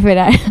 vi klipper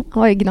där.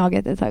 Oj,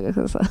 gnaget ett tag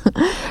också. Så.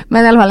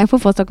 Men i alla fall en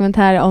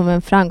fotbollsdokumentär om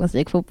en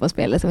framgångsrik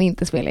fotbollsspelare som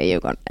inte spelar i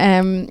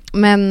Djurgården.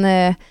 Men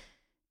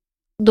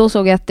då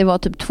såg jag att det var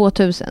typ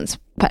 2000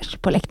 pers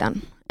på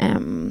läktaren.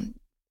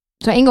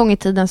 Så en gång i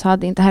tiden så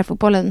hade inte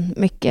herrfotbollen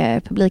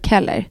mycket publik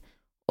heller.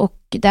 Och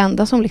det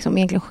enda som liksom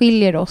egentligen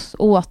skiljer oss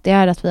åt, det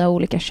är att vi har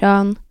olika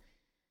kön.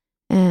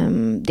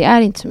 Det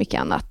är inte så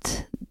mycket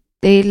annat.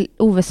 Det är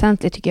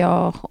oväsentligt tycker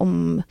jag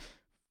om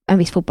en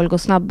viss fotboll går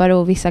snabbare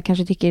och vissa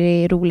kanske tycker det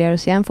är roligare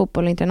att se en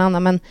fotboll och inte en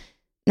annan. Men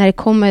när det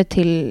kommer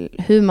till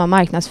hur man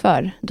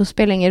marknadsför, då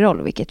spelar det ingen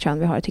roll vilket kön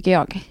vi har, tycker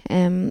jag.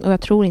 Och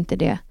jag tror inte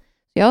det.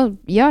 Jag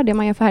gör det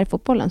man gör för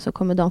herrfotbollen, så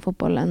kommer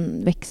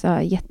damfotbollen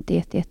växa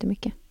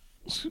jättemycket.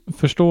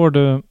 Förstår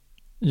du?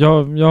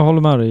 Jag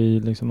håller med dig i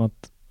liksom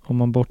att om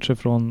man bortser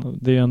från,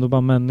 det är ändå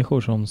bara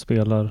människor som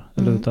spelar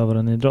eller utövar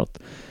en idrott.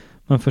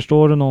 Men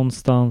förstår du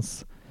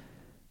någonstans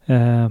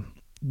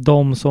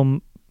de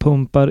som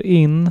pumpar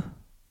in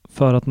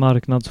för att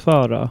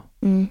marknadsföra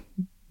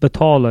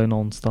betalar ju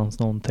någonstans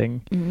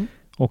någonting.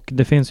 Och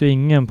det finns ju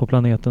ingen på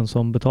planeten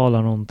som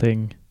betalar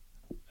någonting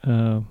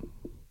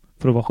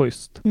för att vara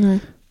schysst.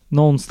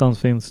 Någonstans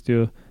finns det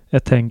ju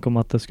ett tänk om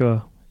att det ska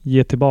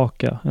ge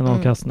tillbaka en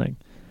avkastning.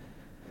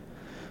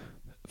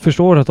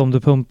 Förstår du att om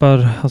du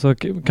pumpar, alltså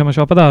kan man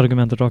köpa det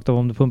argumentet rakt av,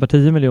 om du pumpar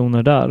 10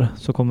 miljoner där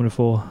så kommer du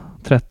få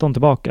 13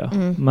 tillbaka.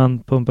 Men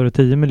pumpar du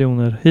 10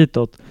 miljoner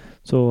hitåt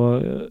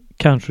så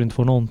kanske du inte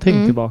får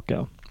någonting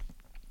tillbaka.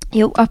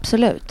 Jo,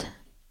 absolut.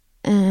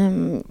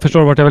 Förstår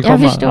du vart jag vill komma?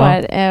 Jag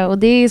förstår, och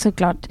det är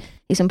såklart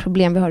liksom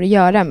problem vi har att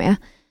göra med.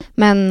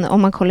 Men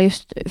om man kollar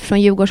just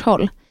från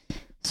Djurgårdshåll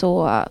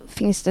så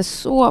finns det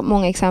så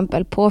många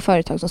exempel på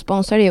företag som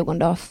sponsrar Djurgården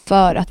då,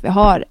 för att vi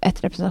har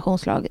ett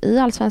representationslag i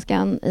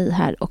Allsvenskan, i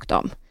herr och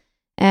dam.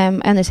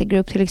 NRC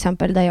Group till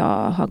exempel, där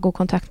jag har god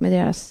kontakt med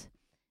deras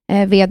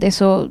vd,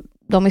 så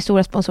de är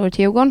stora sponsorer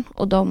till Djurgården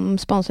och de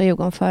sponsrar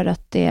Djurgården för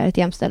att det är ett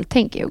jämställt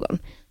tänk i Djurgården.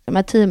 De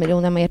här 10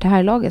 miljoner man ger till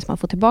herrlaget som man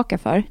får tillbaka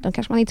för, de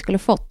kanske man inte skulle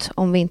fått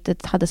om vi inte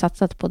hade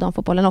satsat på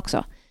damfotbollen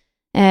också.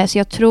 Så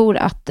jag tror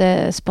att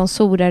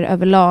sponsorer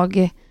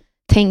överlag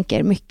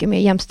tänker mycket mer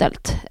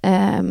jämställt.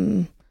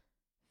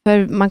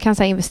 För man kan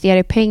så här investera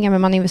i pengar,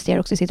 men man investerar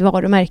också i sitt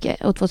varumärke.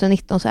 Och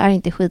 2019 så är det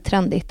inte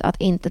skittrendigt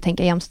att inte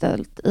tänka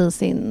jämställt i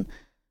sin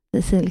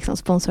liksom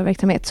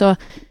sponsorverksamhet. Så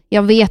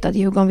jag vet att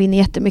Djurgården vinner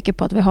jättemycket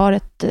på att vi har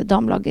ett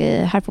damlag i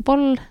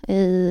herrfotboll,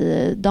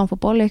 i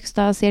damfotboll i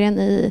högsta serien,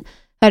 i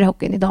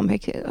herrhockeyn, i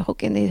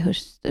damhockeyn i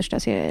största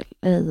serien,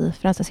 i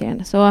franska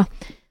serien. Så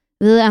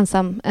vi är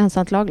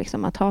ensamt lag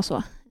liksom att ha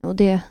så. Och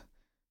det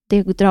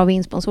drar vi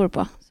in sponsorer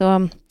på.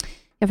 Så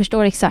jag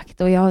förstår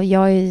exakt, och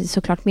jag är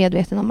såklart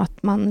medveten om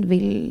att man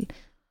vill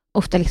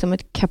ofta liksom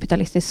ett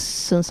kapitalistiskt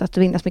synsätt att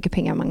vinna så mycket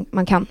pengar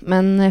man kan.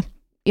 Men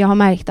jag har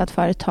märkt att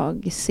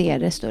företag ser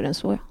det större än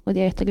så, och det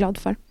är jag jätteglad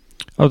för.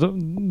 Ja,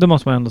 det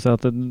måste man ändå säga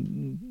att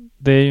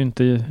det är ju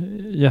inte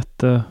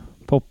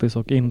jättepoppis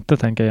och inte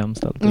tänka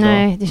jämställt idag.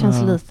 Nej, det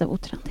känns lite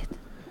otrendigt.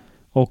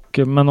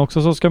 Men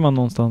också så ska man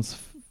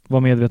någonstans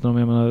vara medveten om,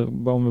 jag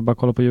menar, om vi bara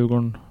kollar på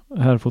Djurgården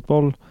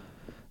herrfotboll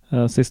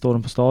sista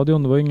åren på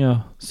stadion, det var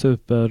inga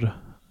super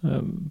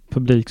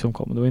publik som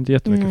kom. Det var inte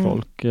jättemycket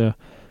folk.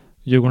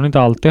 Djurgården har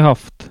inte alltid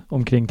haft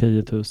omkring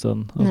 10 000.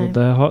 Alltså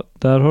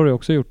där har det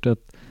också gjort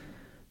ett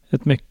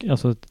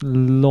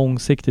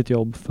långsiktigt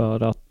jobb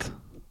för att,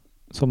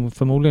 som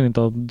förmodligen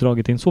inte har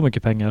dragit in så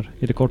mycket pengar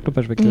i det korta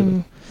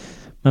perspektivet.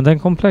 Men det är en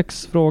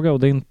komplex fråga och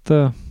det är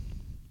inte...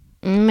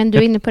 Men du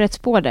är inne på rätt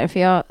spår där,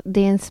 för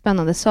det är en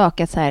spännande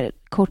sak att så här,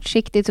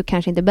 kortsiktigt så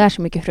kanske inte bär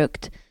så mycket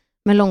frukt.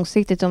 Men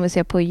långsiktigt, om vi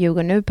ser på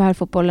Djurgården nu på här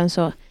fotbollen,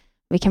 så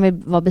vi kan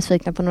väl vara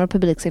besvikna på några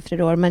publiksiffror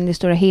i år, men i det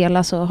stora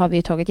hela så har vi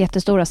ju tagit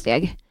jättestora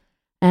steg.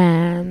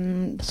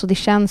 Så det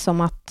känns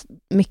som att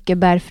mycket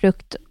bär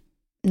frukt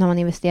när man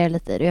investerar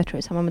lite i det. Jag tror det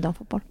är samma med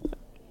damfotboll.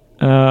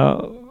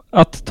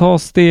 Att ta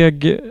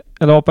steg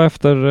eller apa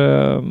efter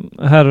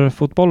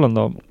herrfotbollen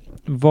då.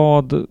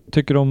 Vad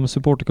tycker du om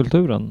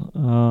supporterkulturen?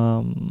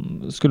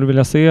 Skulle du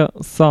vilja se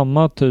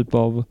samma typ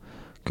av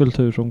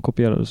kultur som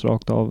kopierades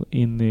rakt av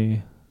in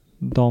i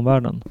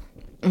damvärlden?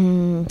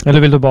 Eller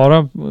vill du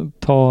bara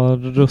ta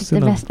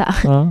russinen? Det bästa?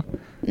 Ja.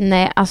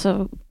 Nej,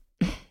 alltså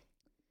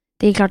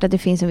det är klart att det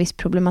finns en viss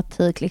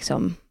problematik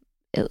liksom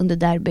under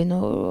derbyn,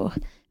 och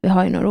vi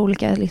har ju några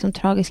olika liksom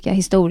tragiska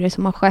historier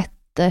som har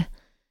skett.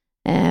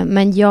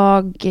 Men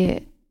jag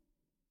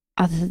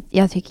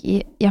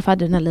tycker jag får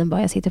adrenalin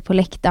bara jag sitter på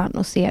läktaren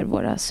och ser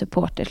våra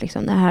supporters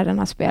liksom när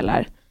herrarna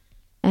spelar.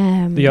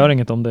 Det gör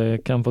inget om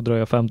det kan få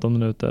dröja 15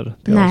 minuter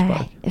till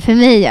avspark. Nej, för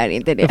mig gör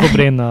inte det. Det får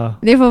brinna.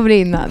 Det får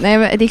brinna. Nej,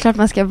 men det är klart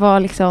man ska vara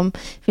liksom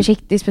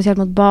försiktig, speciellt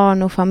mot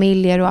barn och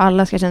familjer, och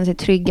alla ska känna sig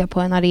trygga på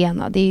en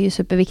arena. Det är ju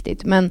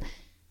superviktigt. Men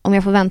om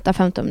jag får vänta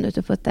 15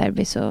 minuter på ett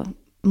derby så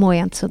mår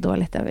jag inte så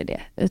dåligt över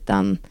det.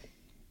 Utan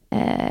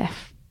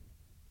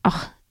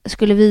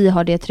skulle vi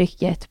ha det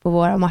trycket på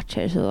våra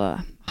matcher så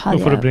hade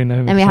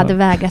jag hade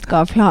vägrat gå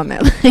av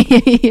planen.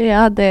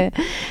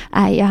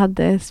 jag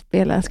hade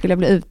spelat, skulle jag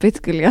bli utbytt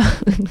skulle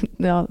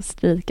jag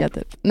strika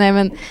typ. Nej,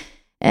 men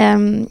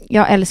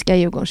jag älskar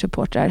Djurgårdens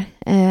supportrar.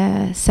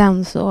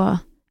 Sen så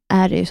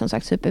är det ju som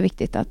sagt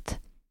superviktigt att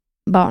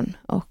barn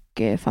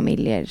och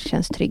familjer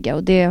känns trygga,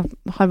 och det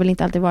har väl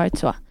inte alltid varit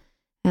så.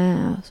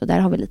 Så där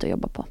har vi lite att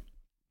jobba på,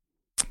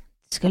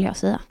 skulle jag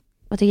säga.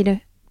 Vad tycker du?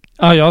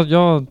 Ja,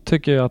 jag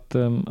tycker ju att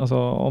alltså,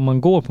 om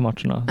man går på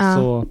matcherna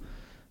så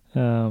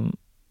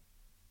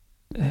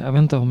jag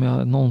vet inte om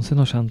jag någonsin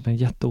har känt mig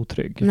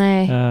jätteotrygg.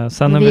 Nej.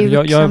 Sen jag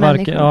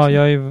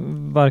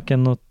är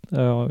varken något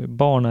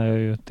barn är jag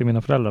ju till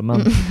mina föräldrar,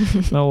 men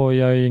och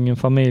jag är ju ingen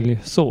familj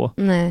så.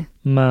 Nej.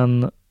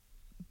 Men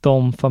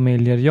de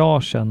familjer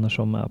jag känner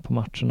som är på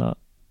matcherna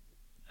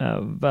är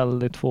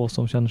väldigt få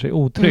som känner sig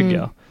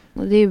otrygga.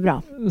 Och det är ju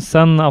bra.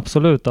 Sen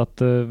absolut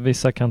att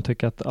vissa kan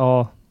tycka att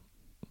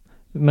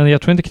men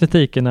jag tror inte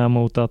kritiken är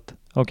mot att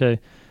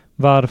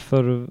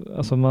varför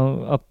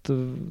att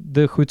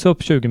det skjuts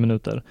upp 20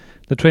 minuter.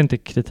 Det tror jag inte är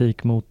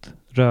kritik mot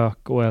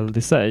rök och eld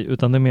i sig,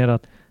 utan det är mer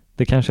att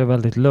det kanske är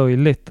väldigt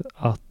löjligt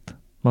att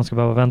man ska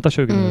behöva vänta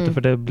 20 minuter,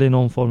 för det blir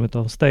någon form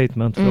av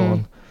statement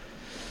från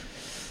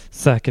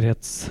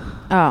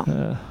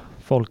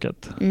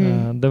säkerhetsfolket.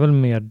 Det är väl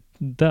mer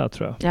det,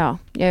 tror jag. Ja,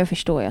 jag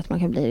förstår ju att man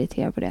kan bli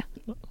irriterad på det.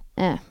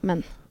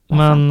 Men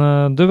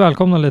du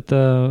välkomnar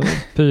lite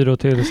pyro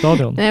till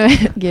stadion. Nej, men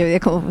gud,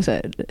 jag kommer få så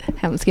här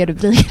hemska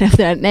rubriker efter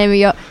det här. Nej,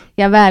 men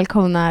jag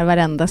välkomnar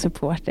varenda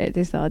supporter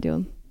till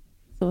stadion.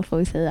 Så får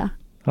vi säga.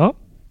 Ja.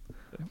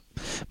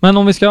 Men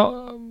om vi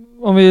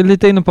är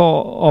lite inne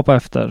på apa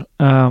efter.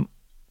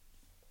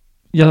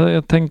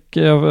 Jag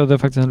tänker, det är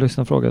faktiskt en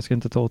lyssnarfråga, jag ska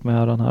inte ta åt mig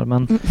här,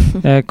 men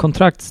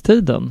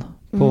kontraktstiden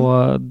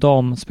på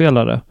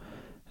damspelare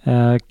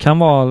kan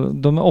vara,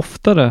 de är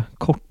oftare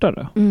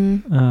kortare.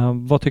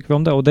 Vad tycker vi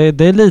om det? Och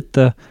det är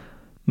lite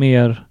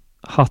mer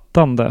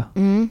hattande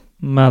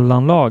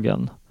mellan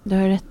lagen. Det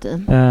har rätt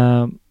i.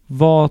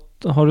 Vad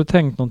har du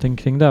tänkt någonting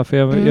kring det? För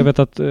jag vet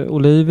att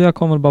Olivia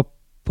kommer bara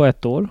på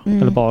 1 år.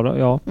 Eller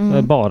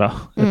bara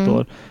ett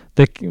år.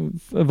 Det är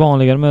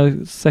vanligare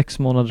med 6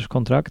 månaders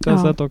kontrakt har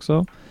jag sett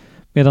också.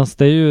 Medan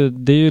det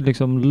är ju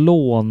liksom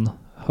lån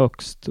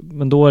högst.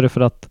 Men då är det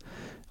för att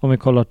om vi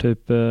kollar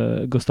typ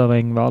Gustav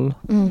Engvall.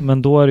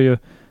 Men då är det ju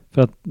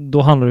för att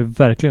då handlar det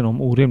verkligen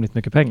om orimligt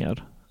mycket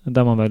pengar.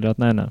 Där man väljer att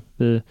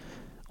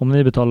om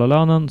ni betalar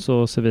lönen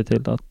så ser vi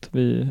till att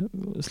vi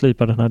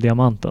slipar den här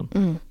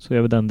diamanten. Så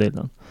gör vi den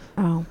delen.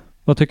 Ja.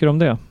 Vad tycker du om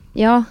det?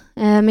 Ja,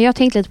 men jag har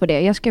tänkt lite på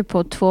det. Jag ska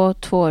på 2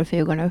 år för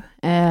Djurgården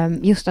nu.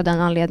 Just av den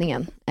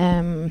anledningen.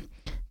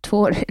 2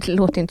 år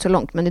låter inte så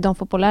långt, men i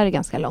damfotboll är det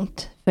ganska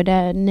långt. För det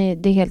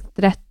är helt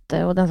rätt,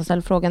 och den som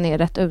ställer frågan är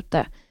rätt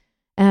ute.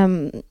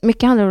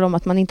 Mycket handlar om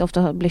att man inte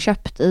ofta blir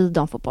köpt i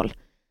damfotboll.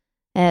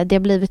 Det har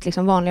blivit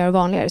liksom vanligare och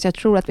vanligare, så jag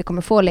tror att vi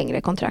kommer få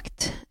längre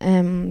kontrakt.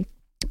 Det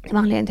var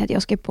anledningen till att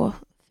jag skrev på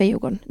för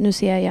Djurgården. Nu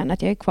ser jag gärna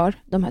att jag är kvar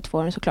de här 2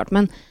 åren såklart.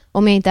 Men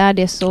om jag inte är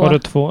det så... Har du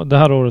 2 det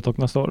här året och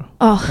nästa år?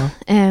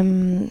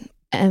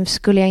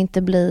 Skulle jag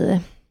inte bli...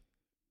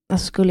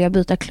 Alltså skulle jag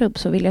byta klubb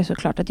så vill jag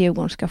såklart att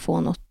Djurgården ska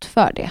få något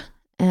för det.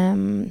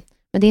 Men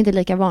det är inte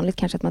lika vanligt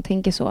kanske att man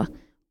tänker så.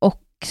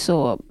 Och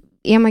så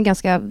är man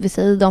ganska vid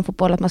sidan om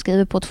fotboll att man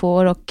skriver på 2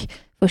 år och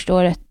första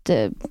året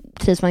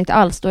trivs man inte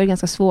alls. Då är det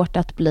ganska svårt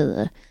att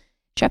bli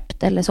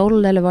köpt eller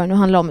såld eller vad det nu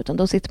handlar om, utan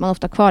då sitter man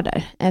ofta kvar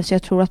där. Så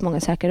jag tror att många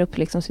säkrar upp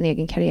liksom sin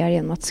egen karriär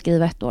genom att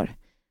skriva 1 år.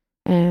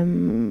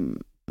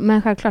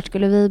 Men självklart,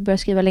 skulle vi börja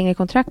skriva längre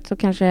kontrakt så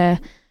kanske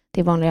det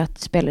är vanligare att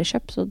spelare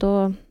köps, och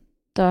då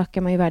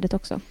ökar man ju värdet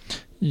också.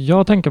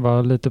 Jag tänker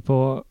bara lite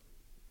på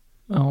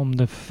om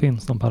det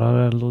finns någon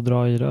parallell att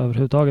dra i det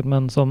överhuvudtaget,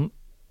 men som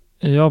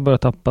jag har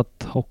börjat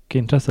tappat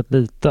hockeyintresset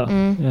lite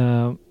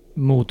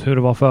mot hur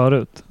det var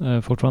förut.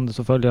 Fortfarande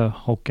så följer jag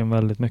hockeyn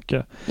väldigt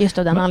mycket. Just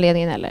av den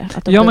anledningen eller?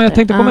 Att men jag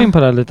tänkte komma in på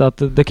det här lite,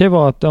 att det kan ju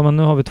vara att men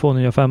nu har vi 2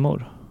 nya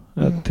 5-år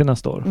till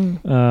nästa år.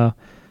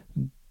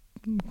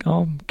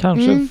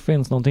 Kanske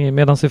finns någonting i.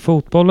 Medan i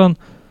fotbollen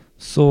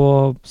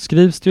så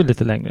skrivs det ju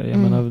lite längre. Jag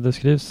menar, det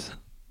skrivs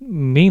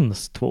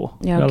minst 2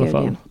 i alla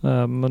fall.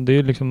 Men det är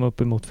ju liksom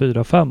uppemot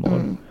 4-5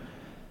 år.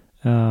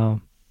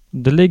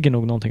 Det ligger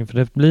nog någonting, för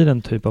det blir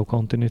en typ av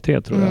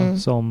kontinuitet tror jag,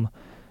 som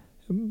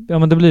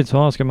men det blir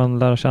så, ska man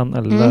lära känna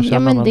eller lära känna. Ja,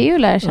 men det är ju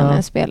att lära känna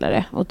en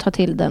spelare och ta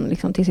till den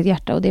liksom till sitt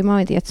hjärta, och det är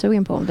man inte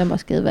jättesugen på om den bara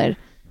skriver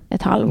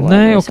ett halvår.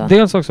 Nej, och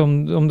dels också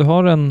om du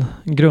har en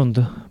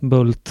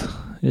grundbult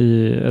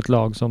i ett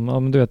lag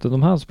som, du vet,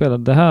 de här spelar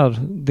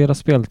deras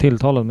spel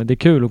tilltalar mig, det är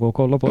kul att gå och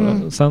kolla på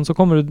det. Sen så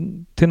kommer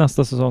du till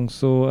nästa säsong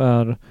så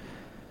är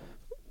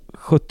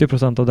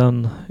 70% av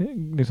den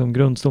liksom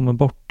grundstommen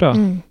borta.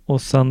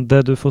 Och sen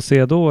det du får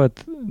se då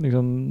ett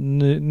liksom,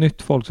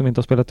 nytt folk som inte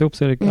har spelat ihop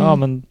sig.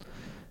 Men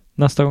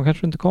nästa gång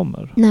kanske det inte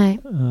kommer. Nej.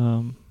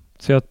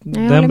 Så det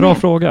är en bra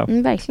fråga.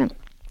 Verkligen.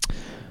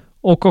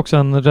 Och också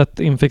en rätt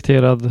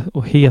infekterad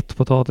och het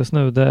potatis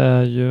nu, det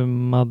är ju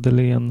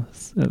Madeleine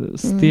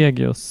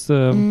Stegius.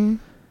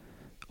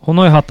 Hon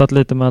har ju hattat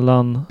lite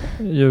mellan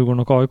Djurgården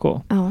och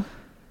AIK. Ja.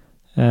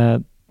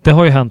 Det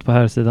har ju hänt på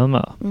här sidan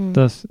med.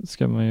 Det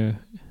ska man ju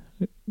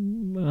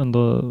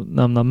ändå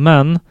nämna.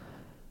 Men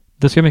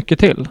det ska mycket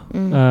till.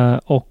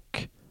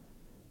 Och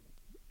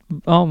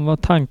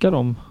vad tankar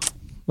om?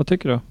 Vad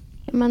tycker du?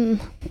 Men,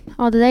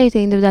 det där är ju ett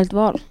individuellt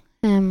val.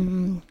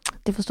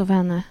 Det får stå för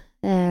henne.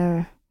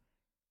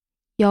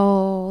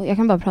 Jag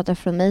kan bara prata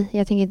från mig.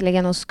 Jag tänker inte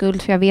lägga någon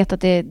skuld, för jag vet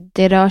att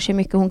det rör sig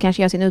mycket. Hon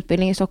kanske gör sin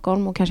utbildning i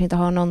Stockholm och kanske inte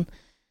har någon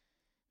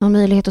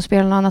möjlighet att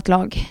spela något annat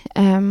lag.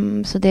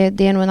 Så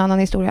det är nog en annan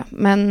historia.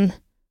 Men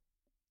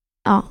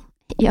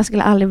jag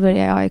skulle aldrig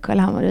börja i AIK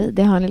eller Hammarby.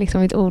 Det har ni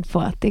liksom ett ord på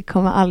att det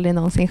kommer aldrig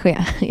någonsin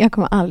ske. Jag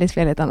kommer aldrig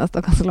spela i ett annat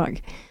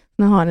Stockholmslag.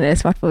 Nu har ni det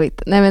svart på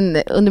vitt. Nej,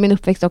 men under min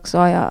uppväxt också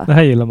har jag... Det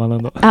här gillar man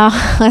ändå. Ja,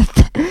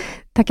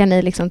 tackar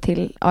nej liksom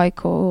till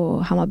AIK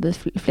och Hammarby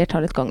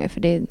flertalet gånger.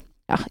 För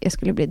jag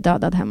skulle bli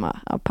dödad hemma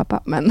av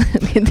pappa. Men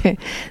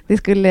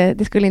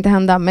det skulle inte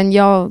hända. Men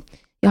jag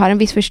har en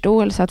viss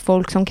förståelse att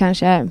folk som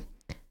kanske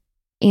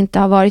inte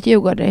har varit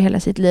djurgårdare hela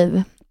sitt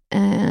liv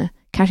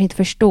kanske inte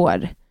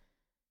förstår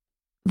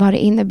vad det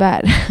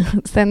innebär.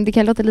 Sen det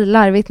kan låta lite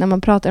larvigt när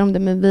man pratar om det,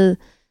 men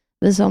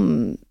vi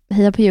som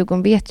hejar på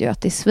Djurgården vet ju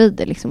att det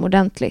svider liksom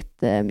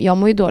ordentligt. Jag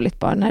mår ju dåligt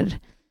bara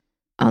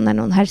när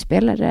någon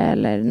herrspelare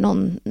eller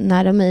någon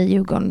nära mig i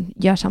Djurgården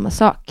gör samma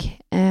sak.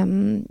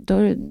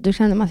 Då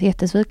känner man sig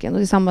jättesviken. Och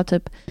det är samma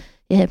typ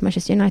i hejar på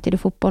Manchester United i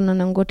fotboll, när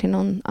de går till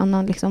någon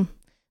annan liksom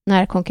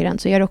nära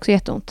konkurrent, så gör det också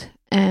jätteont.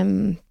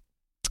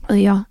 Och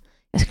jag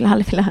skulle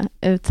aldrig vilja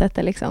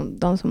utsätta liksom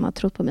de som har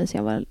trott på mig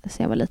sen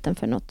jag var liten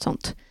för något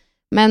sånt.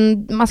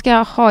 Men man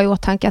ska ha i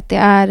åtanke att det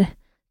är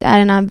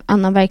en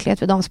annan verklighet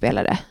för de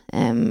spelare.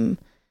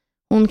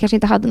 Hon kanske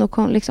inte hade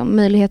någon liksom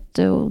möjlighet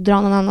att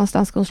dra någon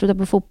annanstans. Hon slutar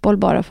på fotboll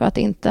bara för att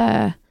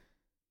inte...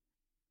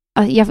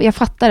 Jag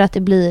fattar att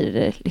det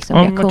blir liksom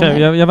reaktioner. Okay.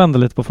 Jag vänder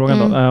lite på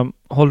frågan då.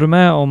 Håller du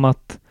med om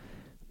att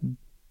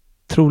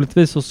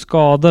troligtvis så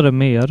skadar det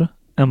mer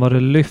än vad det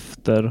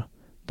lyfter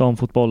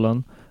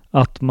damfotbollen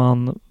att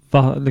man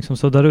liksom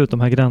suddar ut de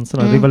här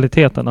gränserna,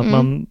 rivaliteten, att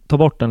man tar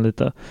bort den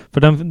lite.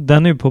 För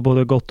den är ju på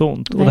både gott och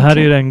ont. Verkligen. Och det här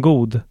är ju en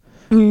god.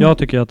 Jag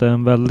tycker att det är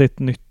en väldigt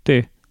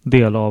nyttig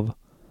del av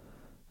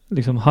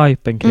liksom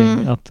hypen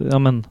kring att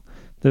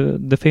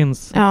det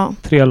finns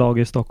 3 lag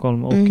i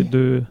Stockholm och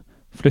du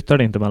flyttar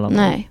det inte mellan.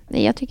 Nej,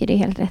 jag tycker det är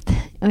helt rätt.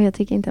 Och jag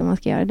tycker inte att man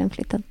ska göra den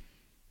flytten.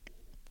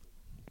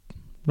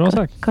 Bra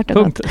sagt. Kort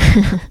och punkt.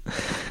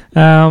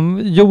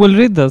 Joel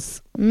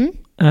Riddes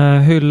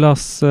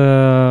hyllas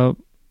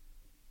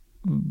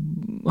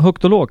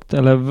högt och lågt,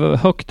 eller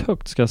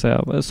högt ska jag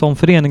säga, som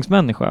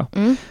föreningsmänniska.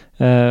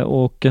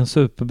 Och en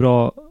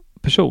superbra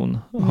person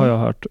har jag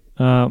hört.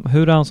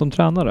 Hur är han som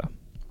tränare?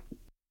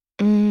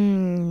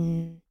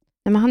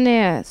 Nej, men han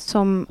är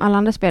som alla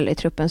andra spelare i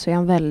truppen, så är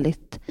han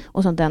väldigt,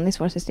 och som Dennis,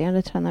 vår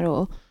assisterande tränare,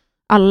 och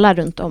alla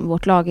runt om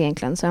vårt lag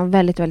egentligen, så är han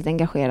väldigt, väldigt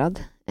engagerad.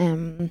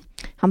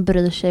 Han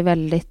bryr sig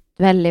väldigt,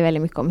 väldigt,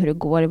 väldigt mycket om hur det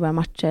går i våra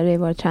matcher, i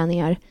våra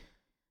träningar.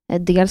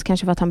 Dels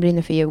kanske för att han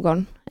brinner för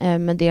Djurgården,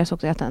 men dels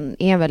också att han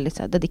är en väldigt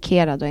så här,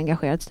 dedikerad och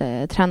engagerad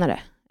tränare.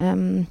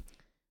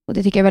 Och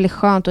det tycker jag är väldigt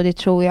skönt, och det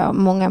tror jag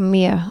många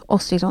med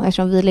oss, liksom,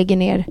 eftersom vi lägger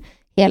ner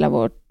hela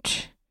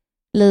vårt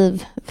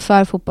liv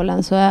för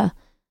fotbollen, så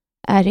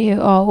är det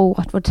ju A och O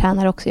att vår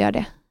tränare också gör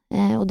det.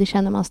 Och det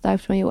känner man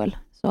starkt från Joel.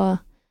 Så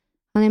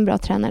han är en bra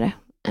tränare.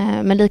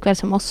 Men likväl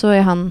som oss så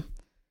är han,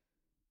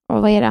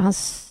 och vad är det,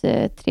 hans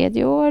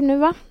 3:e år nu,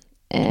 va?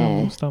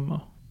 Ja, stämmer.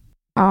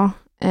 Ja,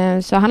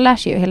 så han lär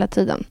sig ju hela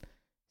tiden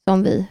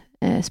som vi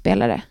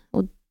spelare.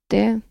 Och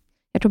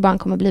jag tror bara han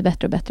kommer bli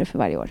bättre och bättre för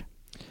varje år.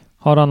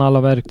 Har han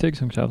alla verktyg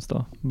som krävs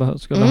då?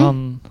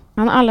 Han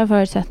har alla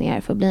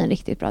förutsättningar för att bli en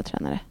riktigt bra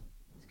tränare,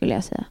 skulle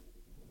jag säga.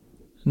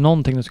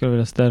 Någonting du skulle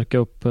vilja stärka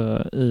upp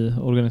i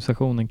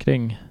organisationen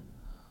kring?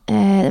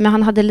 Men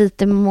han hade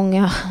lite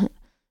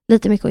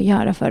mycket att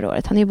göra förra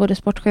året. Han är både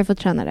sportchef och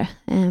tränare.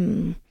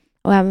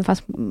 Och även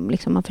fast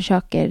liksom, man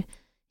försöker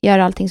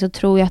göra allting, så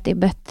tror jag att det är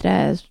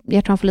bättre.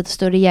 Jag tror han får lite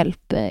större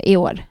hjälp i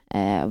år.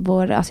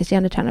 Vår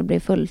assisterande tränare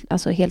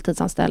blir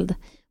heltidsanställd.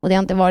 Och det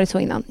har inte varit så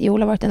innan.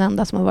 Joel har varit den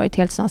enda som har varit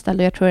heltidsanställd,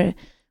 och jag tror det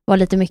var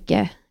lite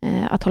mycket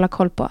att hålla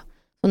koll på.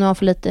 Så nu har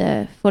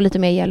han får lite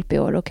mer hjälp i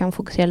år och kan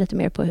fokusera lite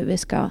mer på hur vi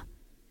ska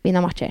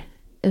vinna matcher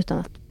utan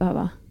att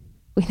behöva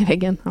gå in i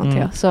väggen, antar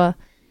jag. Så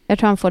jag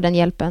tror han får den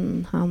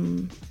hjälpen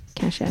han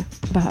kanske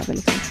behöver.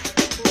 Liksom.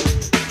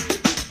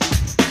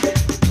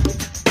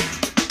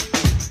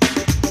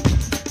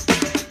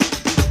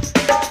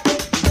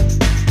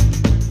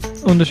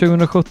 Under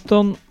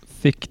 2017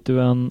 fick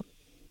du en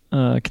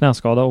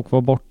knäskada och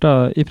var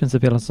borta i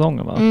princip hela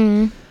säsongen, va?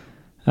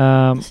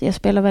 Så jag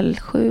spelade väl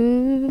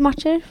 7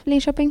 matcher för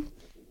Linköping.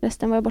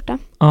 Resten var jag borta.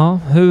 Ja,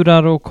 hur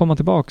är det att komma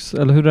tillbaks?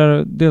 Eller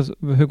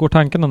hur går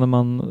tankarna när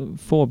man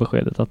får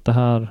beskedet att det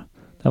här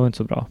var inte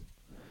så bra?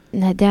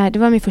 Nej, det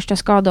var min första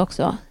skada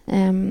också.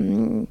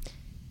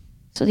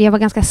 Så jag var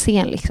ganska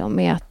sen liksom,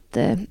 med att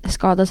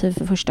skada sig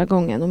för första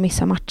gången och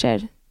missa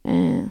matcher.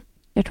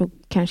 Jag tror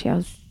kanske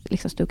jag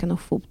liksom stukade någon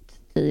fot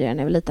tidigare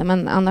när jag var liten.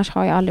 Men annars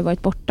har jag aldrig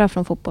varit borta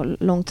från fotboll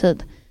lång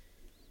tid.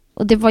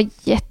 Och det var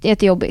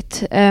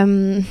jättejobbigt.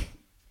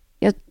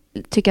 Jag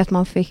tycker att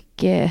man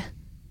fick...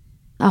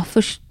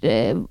 först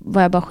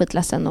var jag bara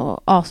skitledsen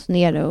och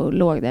asnere och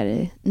låg där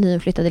i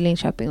nyinflyttade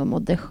Linköping och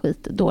mådde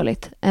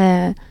skitdåligt.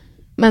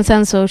 Men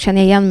sen så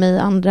känner jag igen mig i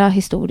andra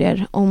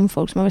historier om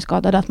folk som har varit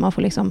skadade, att man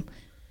får liksom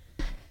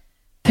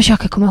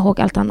försöka komma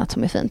ihåg allt annat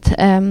som är fint.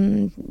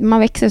 Man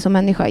växer som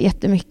människa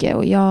jättemycket,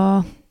 och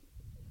jag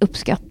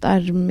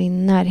uppskattar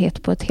min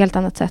närhet på ett helt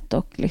annat sätt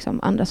och liksom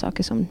andra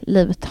saker som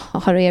livet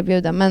har att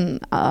erbjuda. Men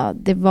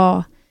det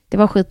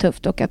var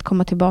skittufft, och att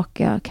komma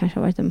tillbaka kanske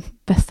har varit den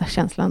bästa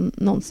känslan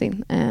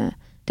någonsin.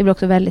 Det blir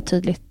också väldigt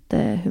tydligt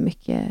hur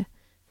mycket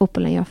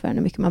fotbollen gör för en,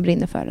 hur mycket man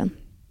brinner för den.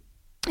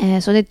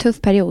 Så det är en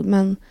tuff period,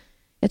 men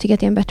jag tycker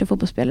att jag är en bättre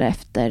fotbollsspelare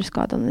efter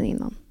skadan än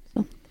innan.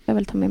 Så jag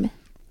vill ta med mig.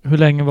 Hur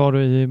länge var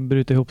du i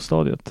bryta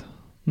ihop-stadiet?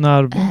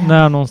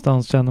 När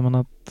någonstans känner man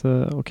att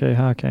okej,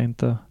 här kan jag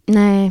inte...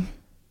 Nej,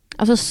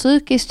 alltså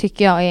psykiskt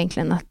tycker jag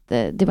egentligen att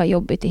det var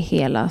jobbigt i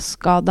hela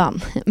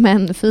skadan.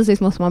 Men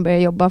fysiskt måste man börja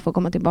jobba för att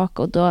komma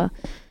tillbaka, och då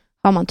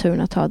har man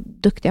turen att ha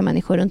duktiga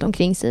människor runt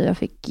omkring sig. Jag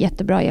fick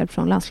jättebra hjälp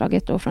från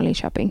landslaget och från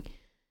Linköping.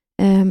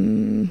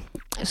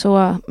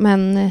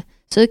 Men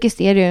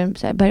psykiskt är det ju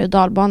så här berg- och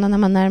dalbana när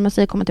man närmar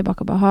sig, komma tillbaka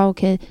och bara,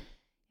 okej,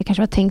 jag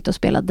kanske var tänkt att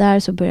spela där,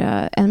 så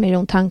börjar 1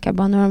 miljon tankar.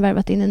 Bara, nu har de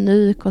värvat in en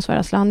ny, Kosovare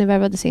Asllani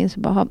värvades in, så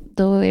bara,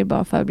 då är det bara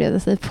att förbereda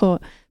sig på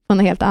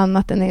något helt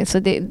annat. Så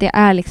det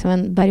är liksom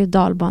en berg- och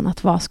dalbana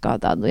att vara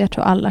skadad, och jag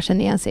tror alla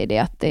känner igen sig i det,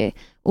 att det är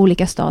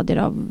olika stadier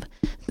av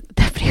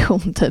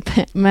depression typ.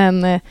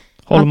 Men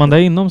håller man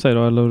det inom sig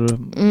då, eller hur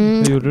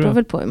gjorde du? Det beror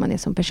väl på hur man är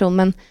som person,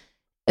 men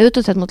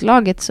utåt sett mot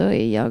laget så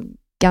är jag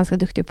ganska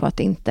duktig på att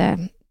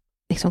inte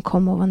liksom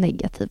komma och vara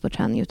negativ på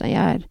träning,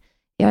 utan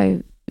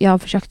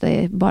jag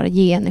försökte bara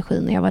ge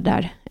energi när jag var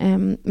där.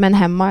 Men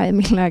hemma i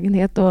min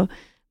lägenhet, och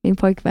min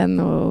pojkvän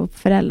och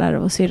föräldrar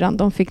och syrran,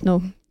 de fick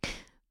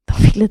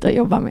lite att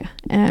jobba med.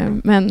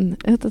 Men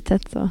utåt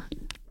sett så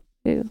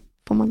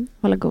får man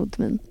hålla god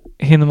min.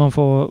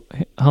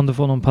 Han du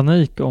få någon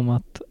panik om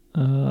att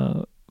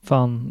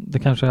fan, det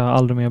kanske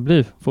aldrig mer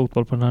blir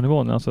fotboll på den här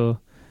nivån? Alltså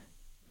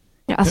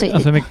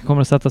hur mycket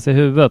kommer det sätta sig i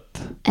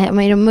huvudet? Men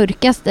i de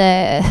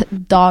mörkaste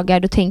dagar,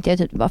 då tänkte jag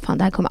typ bara, fan,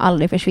 det här kommer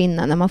aldrig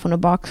försvinna. När man får något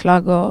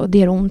bakslag och det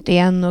gör ont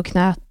igen och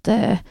knät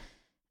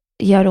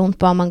gör ont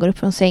bara man går upp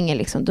från sängen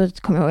liksom. Då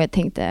kommer jag ihåg att jag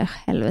tänkte,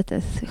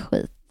 helvetes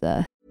skit.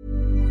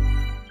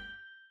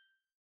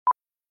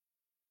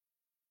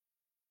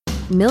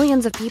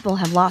 Millions of people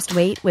have lost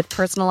weight with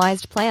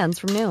personalized plans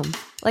from Noom.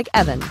 Like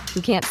Evan,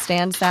 who can't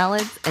stand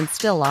salads and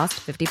still lost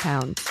 50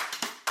 pounds.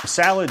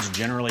 Salads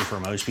generally for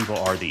most people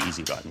are the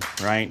easy button,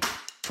 right?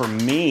 For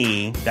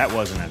me, that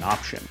wasn't an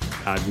option.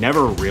 I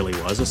never really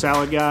was a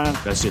salad guy.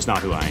 That's just not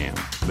who I am.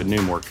 But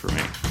Noom worked for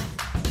me.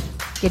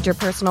 Get your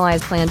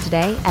personalized plan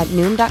today at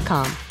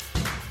Noom.com.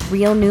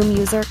 Real Noom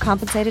user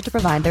compensated to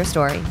provide their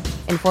story.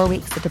 In 4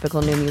 weeks, the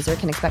typical Noom user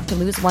can expect to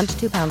lose 1 to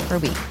 2 pounds per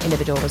week.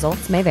 Individual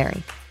results may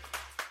vary.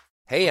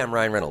 Hey, I'm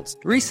Ryan Reynolds.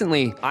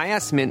 Recently, I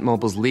asked Mint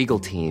Mobile's legal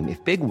team if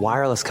big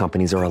wireless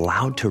companies are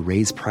allowed to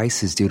raise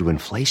prices due to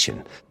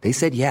inflation. They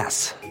said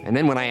yes. And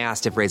then when I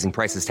asked if raising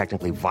prices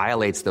technically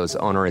violates those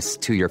onerous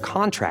 2-year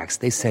contracts,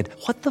 they said,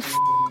 "What the f***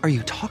 are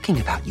you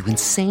talking about, you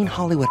insane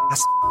Hollywood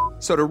ass?"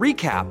 So to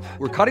recap,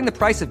 we're cutting the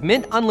price of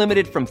Mint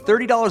Unlimited from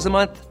 $30 a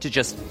month to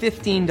just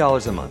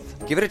 $15 a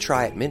month. Give it a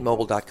try at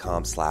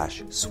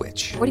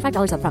mintmobile.com/switch.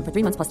 $45 up front for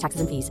 3 months plus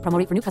taxes and fees. Promo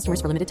rate for new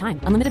customers for limited time.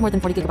 Unlimited more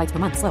than 40 gigabytes per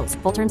month. Slows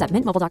full terms at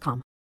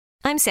mintmobile.com.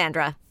 I'm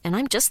Sandra, and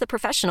I'm just the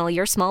professional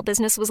your small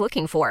business was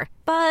looking for.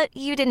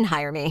 But you didn't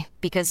hire me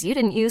because you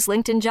didn't use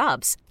LinkedIn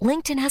Jobs.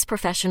 LinkedIn has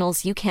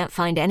professionals you can't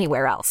find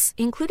anywhere else,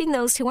 including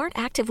those who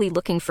aren't actively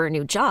looking for a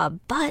new job,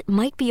 but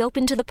might be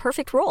open to the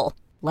perfect role,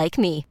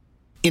 like me.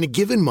 In a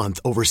given month,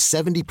 over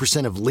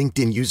 70% of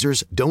LinkedIn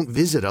users don't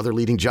visit other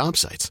leading job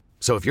sites.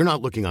 So if you're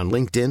not looking on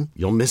LinkedIn,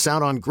 you'll miss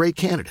out on great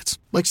candidates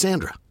like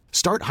Sandra.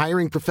 Start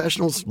hiring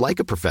professionals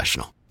like a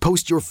professional.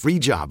 Post your free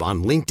job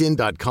on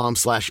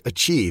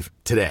linkedin.com/achieve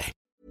today.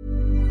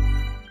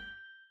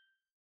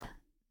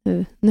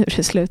 Nu är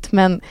det slut,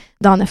 men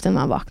dagen efter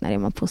man vaknar är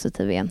man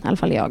positiv igen, i alla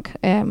fall jag.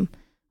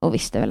 Och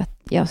visste väl att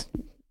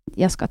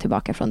jag ska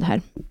tillbaka från det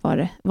här,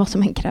 vad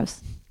som än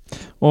krävs.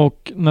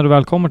 Och när du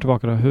väl kommer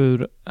tillbaka då,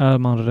 hur är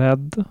man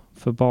rädd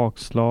för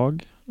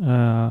bakslag?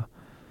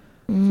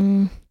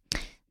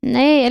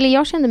 Nej, eller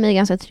jag kände mig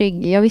ganska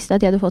trygg. Jag visste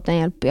att jag hade fått den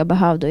hjälp jag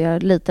behövde och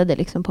jag litade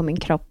liksom på min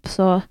kropp.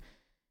 Så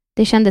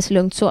det kändes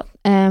lugnt så.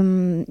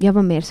 Jag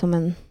var mer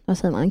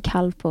som en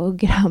kalv på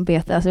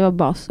grönbete. Alltså det var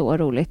bara så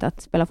roligt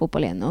att spela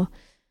fotboll igen. Och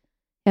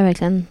jag har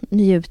verkligen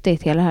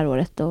njutit hela det här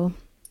året. Och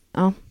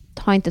ja,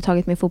 har inte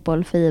tagit min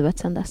fotboll för givet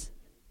sedan dess.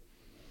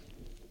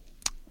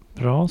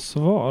 Bra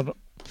svar.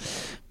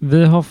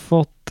 Vi har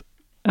fått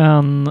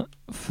en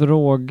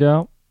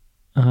fråga.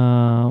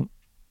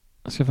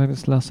 Jag ska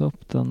faktiskt läsa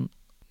upp den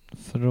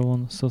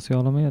från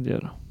sociala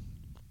medier.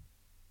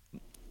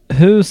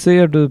 Hur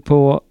ser du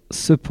på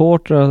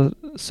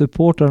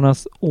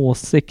supportrarnas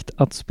åsikt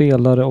att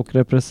spelare och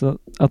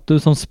att du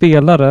som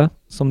spelare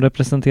som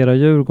representerar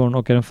Djurgården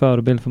och är en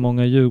förebild för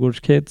många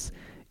Djurgårdskids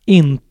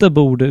inte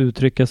borde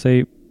uttrycka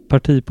sig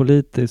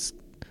partipolitiskt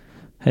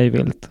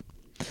hejvilt?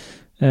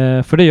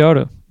 För det gör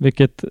du,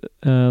 vilket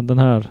den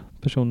här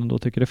personen då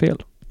tycker är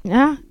fel.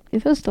 Ja, vi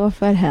får stå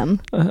för hen.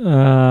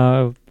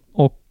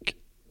 Och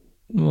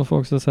man får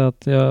också säga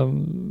att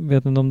jag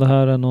vet inte om det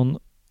här är någon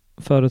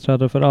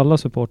företrädare för alla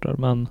supportrar,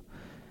 men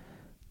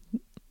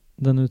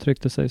den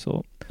uttryckte sig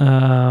så.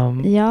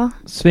 Ja.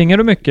 Svingar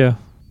du mycket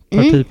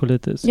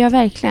partipolitiskt? Ja,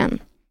 verkligen.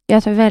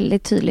 Jag tar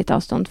väldigt tydligt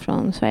avstånd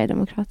från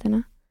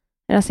Sverigedemokraterna.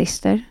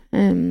 Rasister,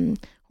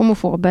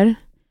 homofober,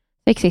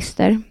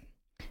 sexister.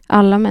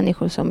 Alla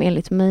människor som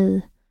enligt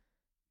mig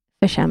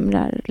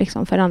försämrar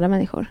liksom för andra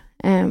människor.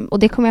 Och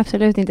det kommer jag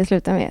absolut inte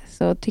sluta med.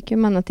 Så tycker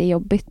man att det är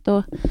jobbigt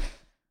då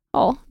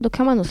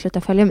kan man nog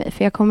sluta följa mig.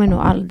 För jag kommer nog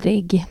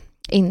aldrig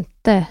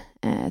inte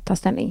ta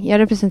ställning. Jag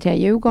representerar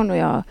Djurgården och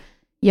jag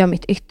gör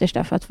mitt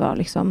yttersta för att vara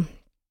liksom,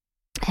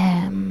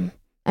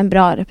 en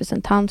bra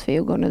representant för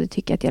Djurgården. Och det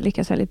tycker jag att jag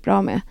lyckas väldigt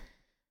bra med.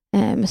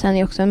 Men sen är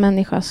jag också en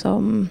människa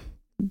som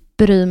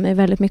bryr mig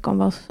väldigt mycket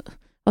om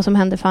vad som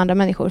händer för andra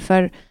människor.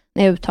 För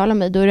när jag uttalar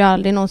mig, då är det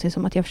aldrig någonsin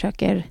som att jag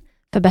försöker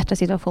förbättra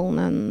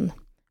situationen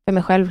för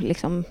mig själv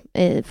liksom,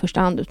 i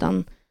första hand,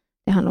 utan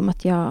det handlar om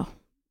att jag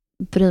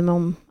bryr mig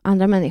om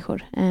andra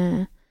människor.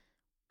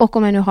 Och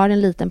om jag nu har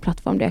en liten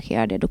plattform där jag kan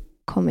göra det, då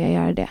kommer jag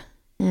göra det.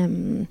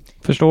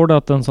 Förstår du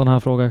att en sån här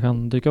fråga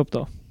kan dyka upp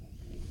då?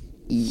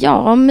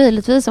 Ja,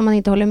 möjligtvis om man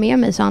inte håller med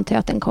mig så antar jag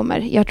att den kommer.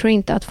 Jag tror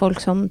inte att folk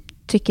som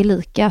tycker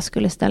lika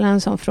skulle ställa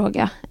en sån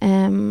fråga.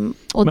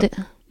 Och det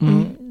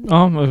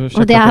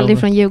är aldrig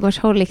från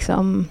Djurgårdshåll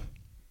liksom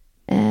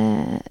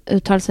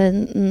uttalar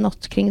sig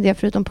något kring det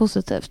förutom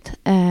positivt.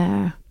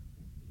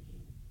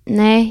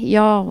 Nej,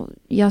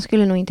 jag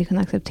skulle nog inte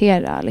kunna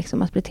acceptera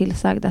liksom, att bli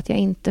tillsagd att jag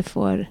inte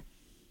får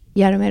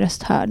göra mig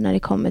röst hörd när det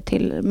kommer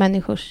till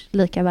människors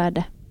lika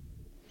värde.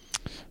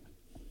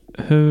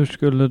 Hur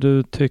skulle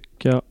du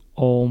tycka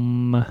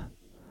om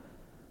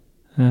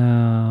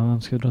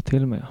vem ska jag dra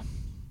till med?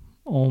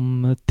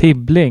 Om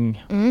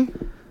Tibbling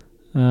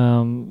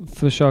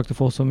försökte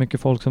få så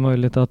mycket folk som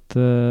möjligt att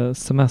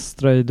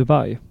semestra i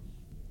Dubai.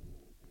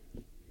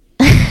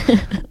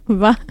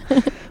 Va?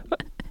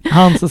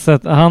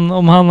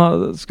 Om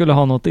han skulle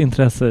ha något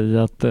intresse i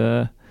att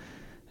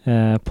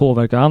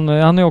påverka. Han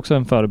är också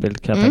en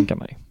förebild kan jag tänka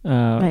mig.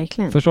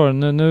 Verkligen. Förstår du?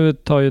 Nu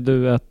tar ju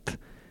du ett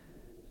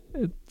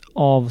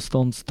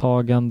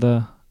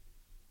avståndstagande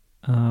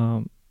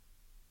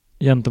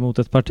gentemot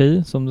ett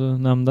parti som du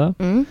nämnde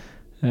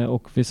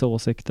och vissa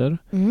åsikter.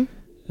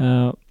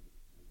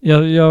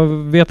 Jag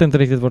vet inte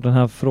riktigt vad den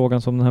här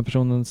frågan som den här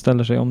personen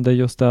ställer sig, om det är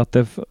just det att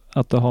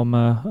det har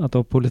med att det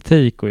har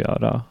politik att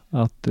göra,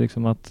 att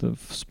liksom att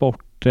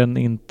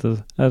sporten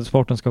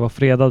ska vara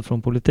fredad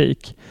från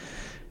politik,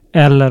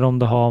 eller om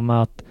det har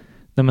med att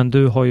nej men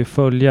du har ju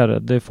följare,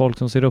 det är folk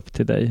som ser upp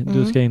till dig,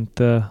 du ska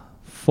inte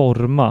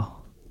forma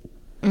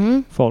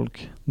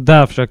folk.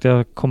 Där försökte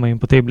jag komma in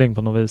på Tibbling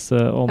på något vis,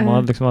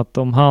 liksom att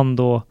om han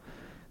då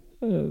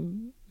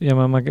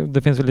ja, men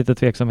det finns väl lite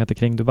tveksamheter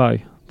kring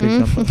Dubai till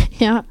exempel.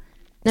 Ja.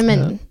 Nej,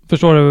 men,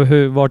 förstår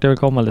du vart jag vill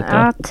komma lite?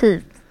 Ja,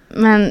 typ.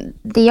 Men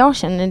det jag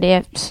känner det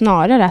är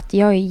snarare att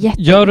jag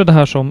är Gör du det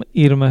här som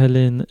Irma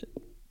Helin,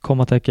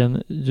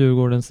 kommatecken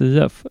Djurgårdens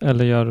IF,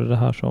 eller gör du det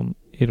här som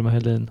Irma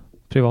Helin,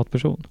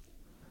 privatperson?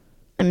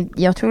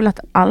 Jag tror att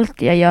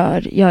allt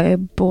jag är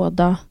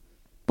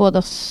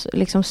båda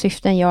liksom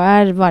syften. Jag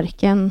är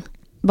varken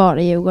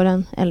bara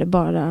Djurgården eller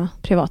bara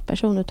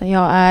privatperson, utan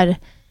jag är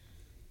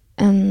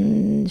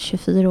en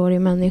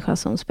 24-årig människa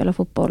som spelar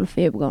fotboll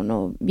för Djurgården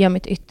och gör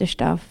mitt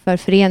yttersta för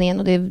föreningen,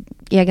 och det är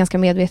jag ganska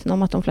medveten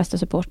om att de flesta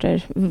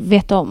supporter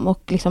vet om.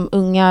 Och liksom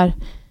ungar,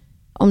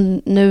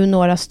 om nu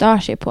några stör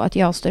sig på att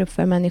jag står upp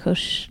för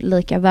människors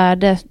lika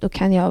värde, då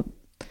kan jag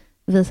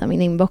visa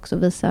min inbox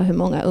och visa hur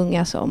många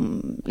unga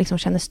som liksom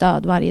känner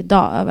stöd varje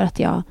dag över att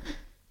jag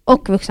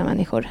och vuxna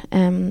människor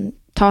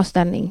tar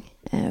ställning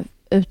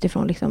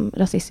utifrån liksom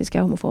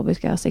rasistiska,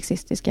 homofobiska,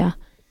 sexistiska,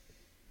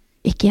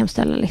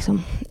 icke-jämställda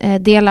liksom,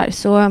 delar.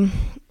 Så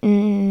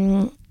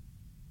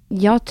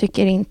jag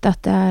tycker inte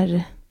att det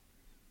är...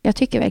 Jag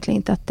tycker verkligen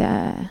inte att det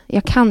är...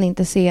 Jag kan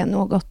inte se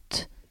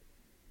något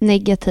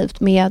negativt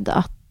med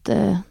att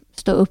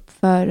stå upp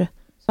för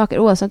saker,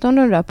 oavsett om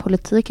de rör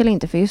politik eller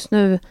inte. För just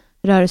nu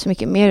rör det så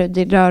mycket mer.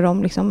 Det rör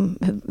om liksom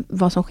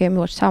vad som sker med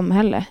vårt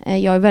samhälle.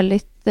 Jag är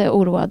väldigt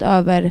oroad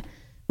över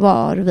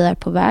var vi är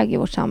på väg i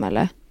vårt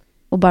samhälle.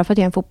 Och bara för att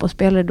jag är en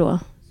fotbollsspelare då,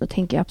 så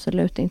tänker jag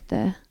absolut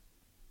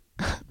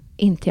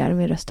inte göra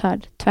min röst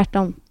hörd.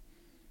 Tvärtom.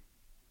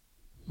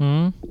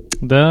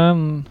 Det är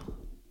en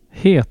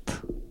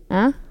het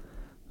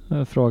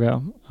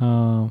fråga.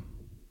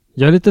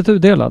 Jag är lite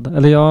tudelad.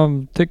 Eller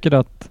jag tycker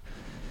att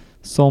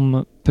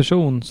som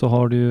person så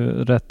har du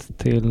ju rätt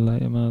till...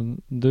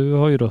 Men du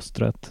har ju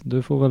rösträtt.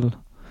 Du får väl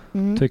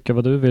tycka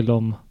vad du vill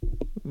om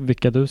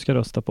vilka du ska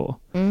rösta på.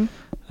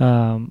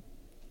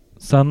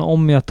 Sen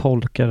om jag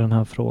tolkar den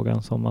här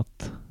frågan som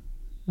att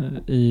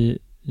i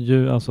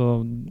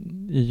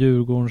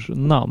Djurgårdens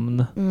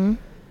namn,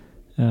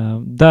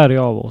 där är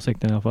jag av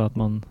åsikten för att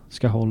man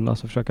ska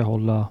försöka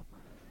hålla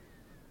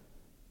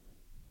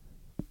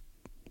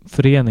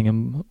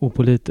föreningen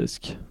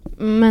opolitisk.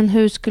 Men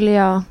hur skulle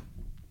jag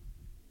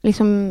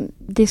liksom,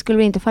 det skulle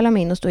väl inte falla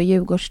mig in och stå i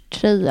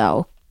Djurgårdströja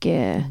och...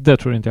 Det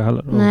tror inte jag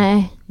heller.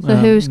 Nej, så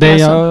hur ska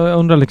jag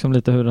undrar liksom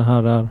lite hur den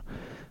här är.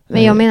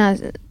 Men jag menar,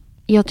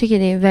 jag tycker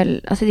det är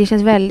väl, alltså det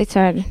känns väldigt så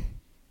här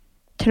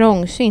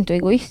trångsynt och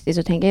egoistiskt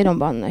att tänka i de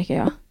banorna, tycker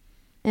jag.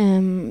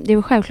 Det är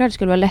väl självklart att det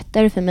skulle vara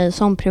lättare för mig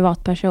som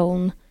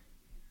privatperson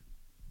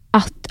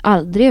att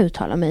aldrig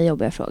uttala mig i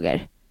jobbiga frågor.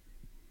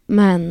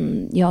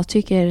 Men jag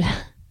tycker,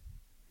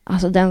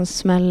 alltså den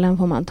smällen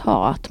får man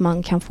ta, att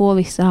man kan få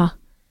vissa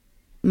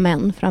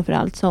män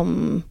framförallt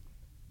som,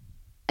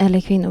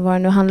 eller kvinnor vad det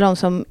nu handlar om,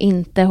 som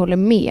inte håller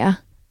med.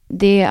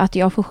 Det att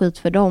jag får skit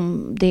för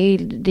dem, det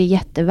är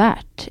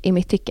jättevärt i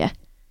mitt tycke.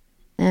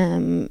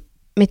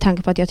 Med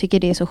tanke på att jag tycker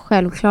det är så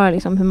självklara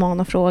liksom,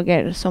 humana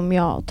frågor som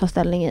jag tar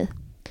ställning i.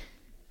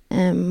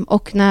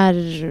 Och när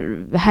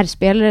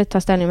herrspelare tar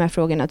ställning i de här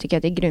frågorna tycker jag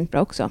att det är grymt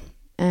bra också.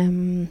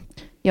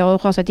 Jag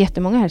har sett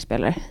jättemånga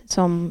herrspelare,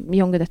 som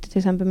John Guidetti till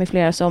exempel, med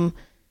flera som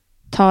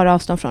tar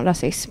avstånd från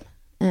rasism.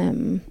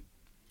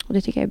 Och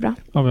det tycker jag är bra.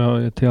 Ja, vi har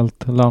ett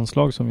helt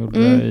landslag som gjorde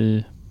det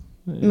i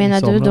Menar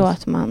somras. Du då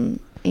att man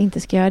inte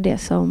ska göra det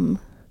som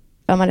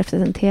när man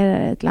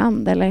representerar ett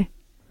land, eller?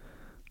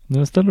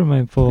 Nu ställer du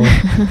mig på...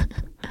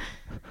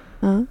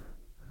 Ja.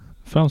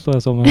 Framstår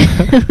jag som en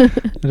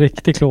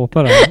riktig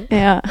klåpare.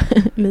 Ja,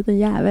 en liten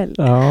jävel.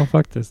 Ja,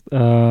 faktiskt.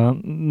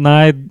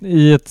 Nej,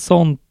 i ett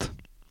sånt...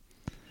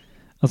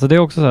 Alltså det är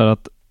också så här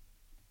att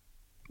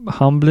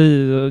han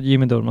blir,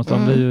 Jimmy Durmaz,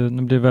 han blir ju,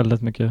 nu blir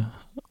väldigt mycket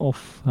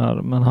off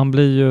här, men han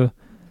blir ju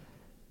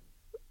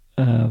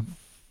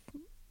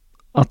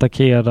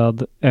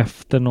attackerad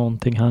efter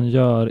någonting han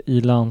gör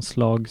i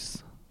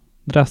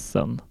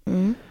landslagsdressen.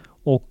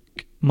 Och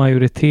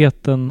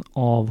majoriteten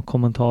av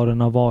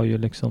kommentarerna var ju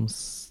liksom,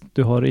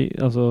 du har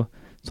alltså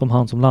som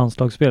han som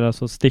landslagsspelare,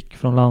 så stick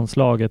från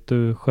landslaget,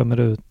 du skämmer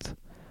ut.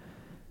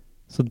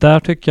 Så där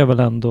tycker jag väl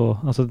ändå,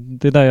 alltså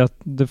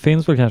det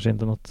finns väl kanske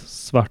inte något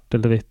svart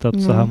eller vitt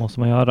att så här måste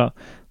man göra.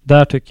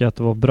 Där tycker jag att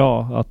det var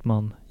bra att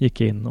man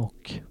gick in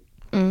och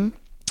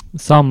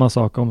samma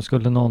sak om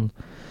skulle någon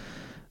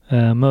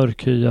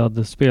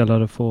mörkhyad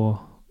spelare få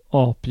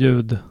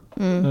apljud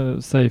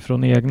sig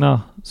från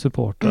egna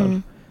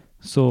supportrar,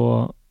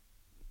 så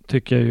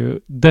tycker jag ju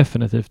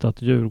definitivt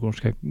att Djurgården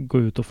ska gå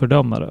ut och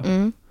fördöma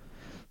det.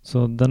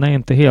 Så den är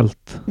inte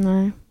helt...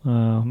 Nej.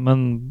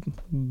 Men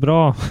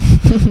bra.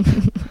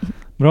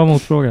 Bra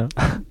motfråga.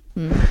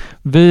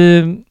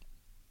 Vi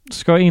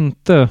ska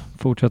inte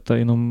fortsätta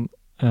inom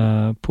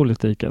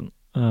politiken,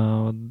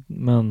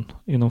 men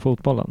inom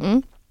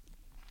fotbollen.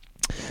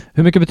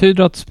 Hur mycket betyder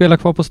det att spela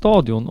kvar på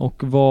stadion,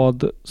 och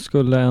vad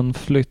skulle en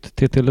flytt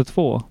till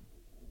Tele2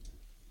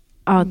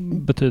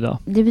 betyda?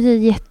 Det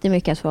betyder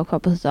jättemycket att få vara kvar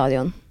på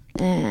stadion.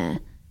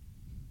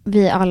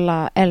 Vi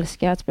alla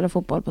älskar att spela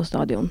fotboll på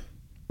stadion.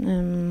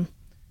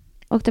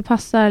 Och det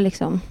passar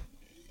liksom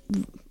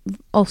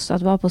oss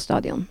att vara på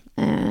stadion.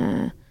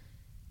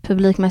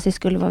 Publikmässigt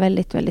skulle det vara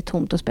väldigt, väldigt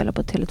tomt att spela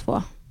på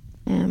Tele2.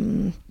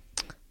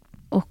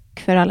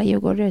 Och för alla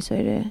djurgårdare så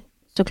är det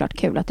såklart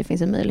kul att det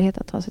finns en möjlighet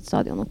att ta sig till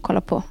stadion och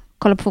kolla på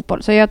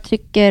fotboll. Så jag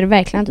tycker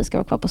verkligen att vi ska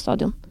vara kvar på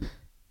stadion.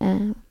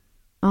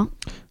 Ja.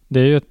 Det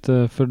är ju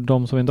för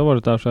de som inte har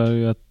varit där så är det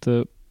ju ett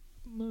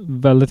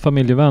väldigt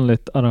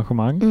familjevänligt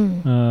arrangemang.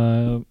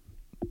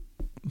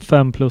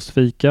 5+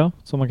 fika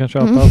som man kan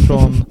köpa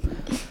från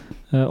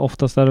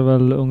oftast är det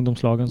väl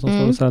ungdomslagen som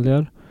står och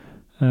säljer.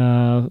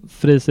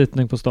 Fri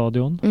sittning på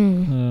stadion.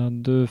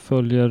 Du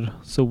följer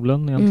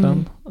solen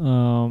egentligen.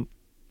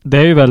 Det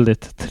är ju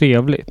väldigt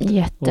trevligt.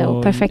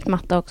 Och perfekt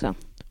matta också.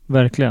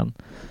 Verkligen.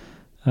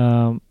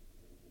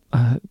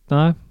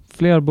 Nej,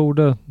 fler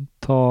borde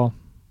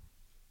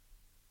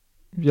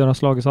göra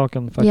slag i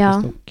saken faktiskt.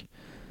 Ja.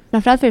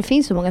 Framförallt för det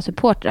finns så många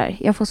supportrar.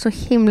 Jag får så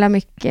himla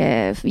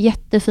mycket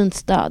jättefint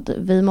stöd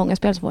vid många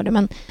spel som får det.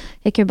 Men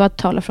jag kan ju bara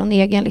tala från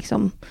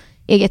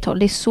eget håll.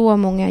 Det är så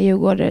många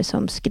djurgårdare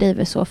som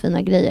skriver så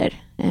fina grejer.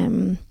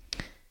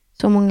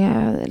 Så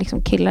många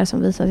killar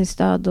som visar sitt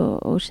stöd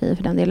och tjejer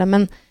för den delen.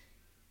 Men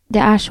det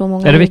är så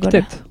många. Är det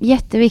viktigt?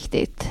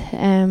 Jätteviktigt.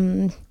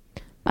 I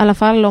alla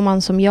fall om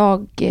man som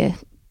jag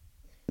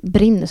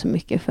brinner så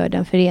mycket för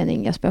den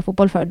förening jag spelar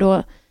fotboll för.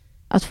 Då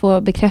att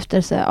få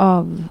bekräftelse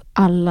av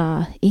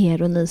alla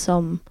er och ni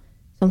som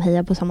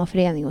hejar på samma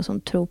förening och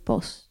som tror på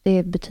oss.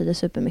 Det betyder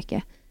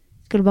supermycket.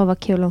 Det skulle bara vara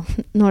kul om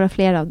några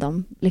fler av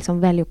dem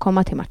väljer att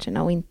komma till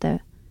matcherna och inte...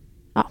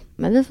 Ja,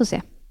 men vi får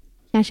se.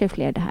 Kanske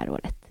fler det här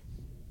året.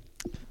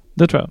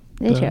 Det tror jag.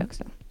 Det tror jag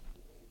också.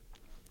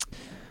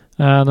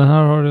 Den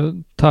här har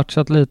du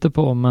touchat lite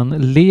på, men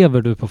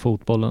lever du på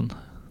fotbollen?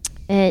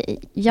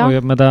 Ja.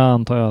 Och med det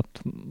antar jag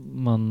att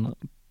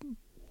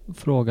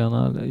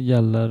frågan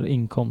gäller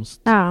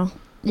inkomst. Ja.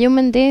 Jo,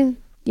 men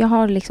jag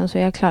har så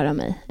jag klarar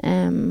mig.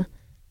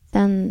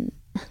 Sen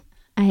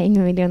är jag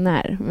ingen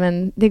miljonär,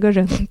 men det går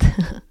runt.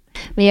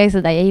 Men jag är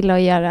sådär, jag gillar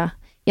att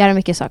göra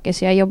mycket saker.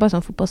 Så jag jobbar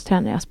som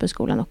fotbollstränare i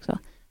Asperskolan också.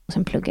 Och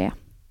sen pluggar jag.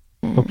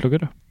 Vad pluggar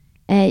du?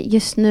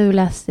 Just nu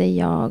läser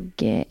jag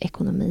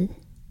ekonomi.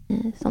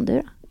 Som du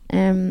då.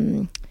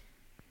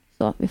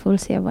 Så vi får väl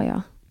se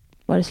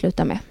vad det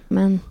slutar med.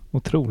 Men...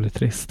 Otroligt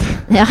trist.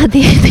 Ja, det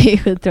är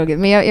skittråkigt.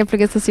 Men jag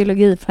pluggar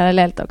sociologi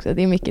parallellt också.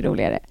 Det är mycket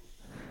roligare.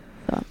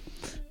 Så.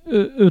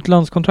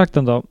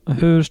 Utlandskontrakten då?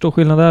 Hur stor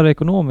skillnad är det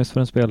ekonomiskt för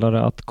en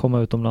spelare att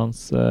komma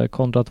utomlands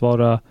kontra att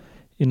vara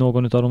i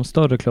någon av de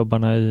större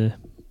klubbarna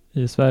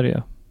i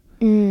Sverige?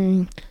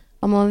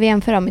 Om man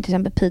jämför med till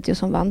exempel Piteå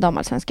som vann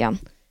damallsvenskan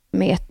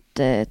med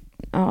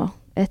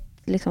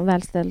ett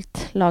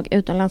välställt lag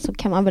utomlands, så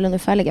kan man väl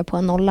ungefär lägga på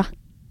en 0.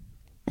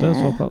 Det är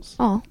så pass?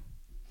 Ja.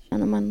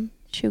 Tjänar man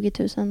 20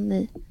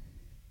 000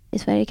 i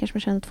Sverige kanske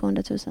man tjänar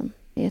 200 000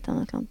 i ett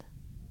annat land.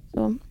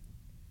 Så.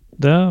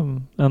 Det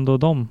är ändå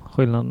de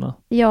skillnaderna.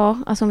 Ja,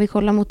 alltså om vi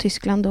kollar mot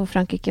Tyskland och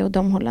Frankrike och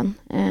de hållen.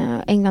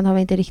 England har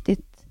vi inte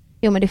riktigt...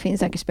 Jo, men det finns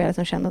säkert spelare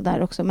som tjänar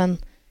där också. Men i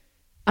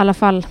alla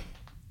fall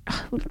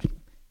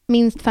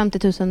minst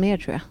 50 000 mer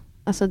tror jag.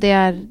 Alltså det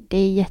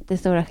är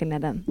jättestora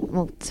skillnaden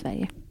mot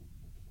Sverige.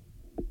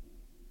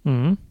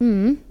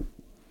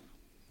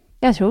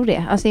 Jag tror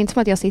det. Alltså inte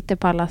som att jag sitter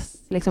på allas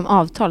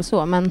avtal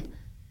så, men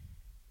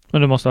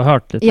du måste ha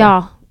hört lite.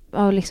 Ja, och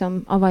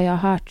av vad jag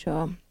har hört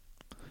så.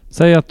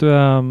 Säg att du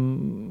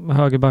är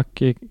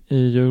högerback i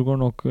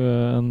Djurgården och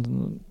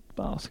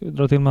ska vi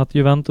dra till med att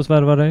Juventus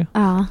värvar dig?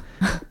 Ja.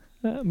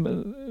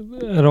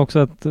 Är det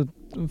också ett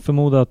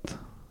förmodat?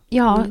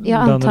 Ja,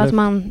 jag antar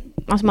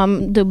att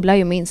man dubblar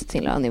ju minst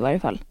sin lön i varje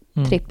fall.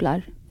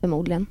 Tripplar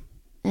förmodligen.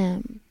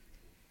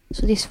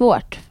 Så det är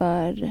svårt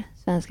för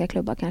svenska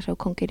klubbar kanske att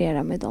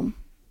konkurrera med de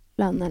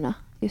lönerna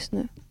just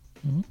nu.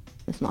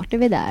 Men snart är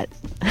vi där.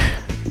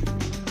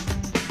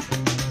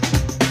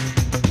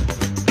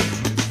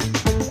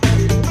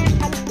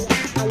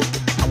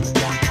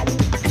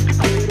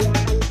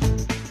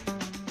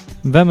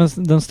 Vem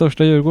är den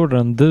största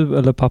djurgårdaren? Du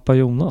eller pappa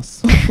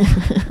Jonas?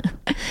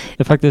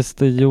 Det är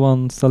faktiskt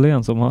Johan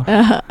Salén som har.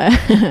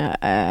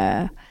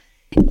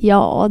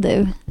 Ja,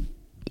 du.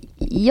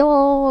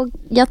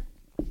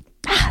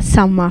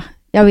 Samma.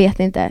 Jag vet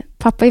inte.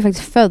 Pappa är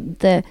faktiskt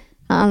född.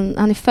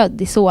 Han är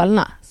född i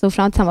Solna. Så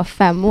fram till han var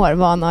 5 år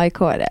var han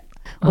AIK-are.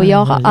 Och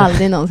jag har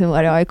aldrig någonsin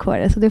varit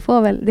AIK-are. Så det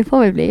får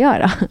väl bli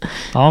göra.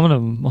 Ja, men det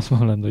måste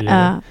man väl ändå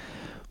göra.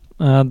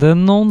 Det är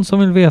någon som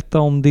vill veta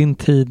om din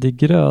tid i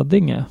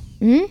Grödinge.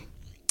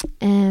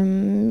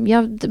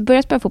 Jag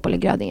började spela fotboll i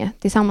Grödinge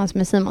tillsammans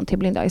med Simon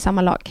Tibblindag i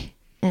samma lag.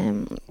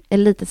 Ett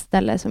litet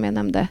ställe som jag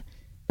nämnde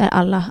där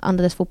alla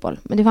andades fotboll.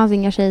 Men det fanns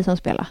inga tjejer som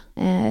spelade.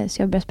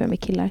 Så jag började spela med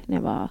killar när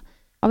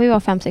vi var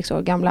 5-6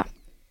 år gamla.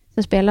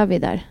 Så spelade vi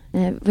där.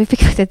 Vi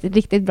fick faktiskt ett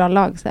riktigt bra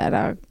lag. Så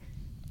här,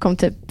 kom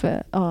till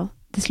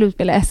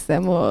slutspel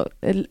SM och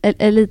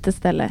ett litet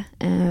ställe.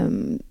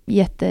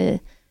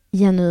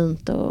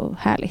 Jättegenuint och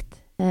härligt.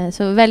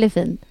 Så väldigt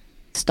fin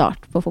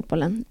start på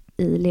fotbollen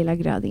i lilla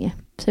Grödinge.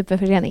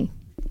 Superförening.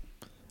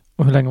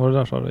 Och hur länge var du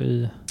där, sa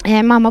du?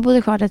 Mamma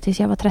bodde kvar där tills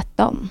jag var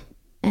 13.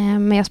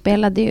 Men jag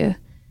spelade ju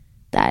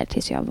där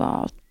tills jag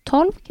var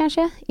 12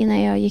 kanske.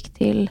 Innan jag gick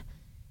till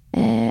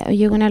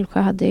Djurgården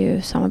Älvsjö hade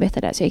ju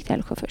samarbete där, så jag gick till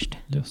Älvsjö först.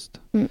 Just.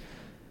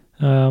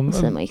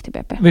 Simon gick till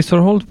BP. Visst har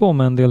du hållit på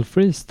med en del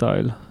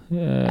freestyle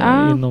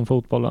inom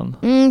fotbollen?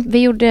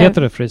 Vi gjorde...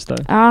 Heter det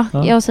freestyle? Ja,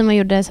 jag och Simon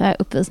gjorde så här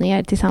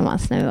uppvisningar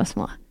tillsammans när vi var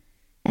små.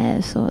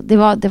 Så det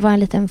var en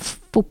liten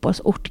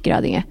fotbollsort,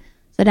 Grödinge.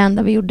 Så det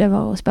enda vi gjorde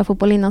var att spela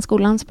fotboll innan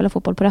skolan, spela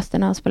fotboll på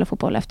rasterna och spela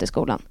fotboll efter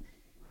skolan.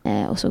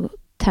 Och så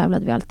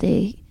tävlade vi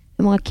alltid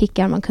hur många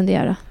kickar man kunde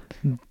göra.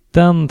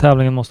 Den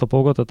tävlingen måste ha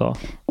pågått ett tag.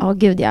 Ja,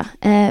 gud ja.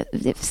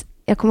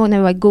 Jag kommer ihåg när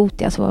vi var i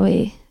Gotia så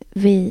var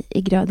vi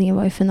i Grödinge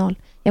var i final.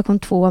 Jag kom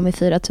 2 med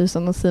 4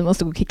 000 och Simon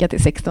stod och kickade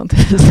till 16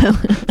 000.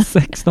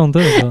 16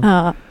 000?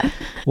 Ja.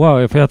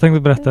 Wow, för jag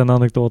tänkte berätta en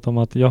anekdot om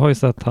att jag har ju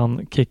sett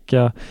han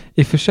kicka,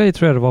 i och för sig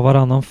tror jag det var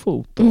varannan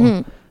fot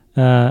då.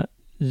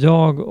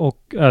 Jag och,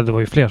 det var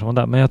ju fler som var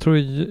där, men jag tror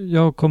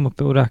jag kom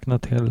upp och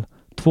räknade till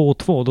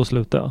 2-2, då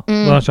slutade jag.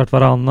 Då har jag kört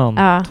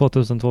varannan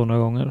 2200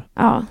 gånger.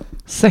 Ja.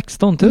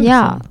 16 000?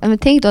 Ja, men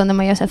tänk då när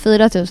man gör så här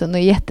 4 000 och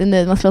är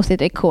jättenöjd, man slår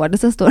sitt rekord och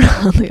så står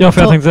han och ja,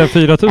 för jag tänkte säga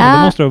 4 000,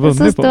 det måste du ha vunnit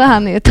på. Så står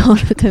han och gör 12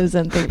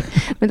 000 till.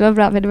 Men det var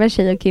bra, för det var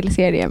tjej- och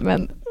killserie,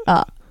 men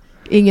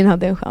ingen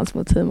hade en chans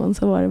mot Simon,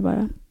 så var det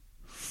bara.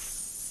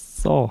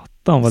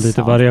 Satan vad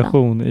lite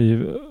variation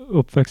i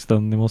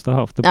uppväxten ni måste ha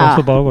haft. Det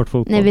måste bara varit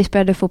fotboll. Nej, vi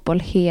spelade fotboll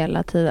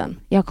hela tiden.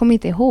 Jag kommer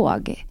inte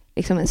ihåg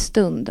liksom en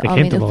stund av min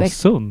uppväxt. Det kan inte vara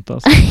sunt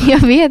alltså. Jag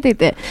vet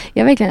inte.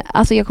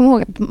 Jag kommer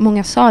ihåg att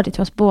många sa det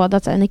till oss båda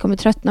att ni kommer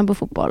tröttna på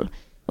fotboll.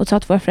 Och sa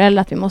till våra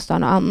föräldrar att vi måste ha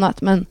något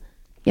annat. Men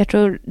jag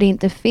tror det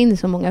inte finns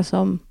så många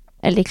som,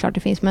 eller det är klart det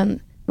finns, men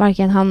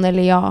varken han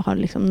eller jag har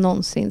liksom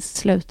någonsin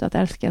slutat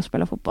älska att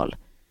spela fotboll.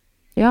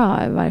 Jag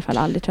har i varje fall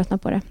aldrig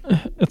tröttnat på det.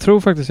 Jag tror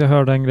faktiskt jag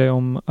hörde en grej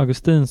om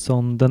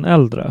Augustinsson den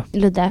äldre.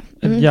 Ludde.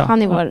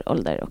 Han är vår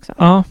ålder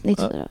också.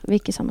 94. Vi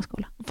gick i samma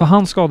skola. För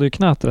han skadade ju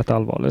knät rätt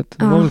allvarligt.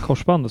 Det var väl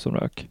korsbandet som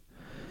rök.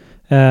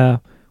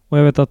 Och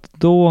jag vet att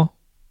då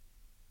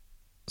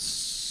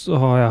så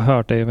har jag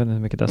hört det, jag vet inte hur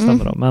mycket det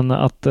stämmer då, men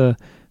att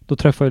då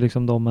träffade ju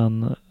liksom de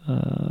en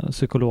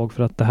psykolog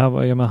för att det här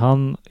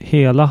var,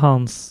 hela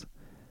hans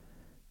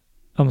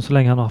så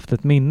länge han har haft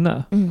ett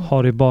minne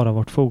har det bara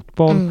varit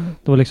fotboll.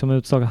 Det var liksom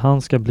utsaga att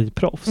han ska bli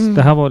proffs.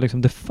 Det här var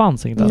liksom, det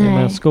fanns inget annat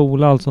med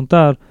skola och allt sånt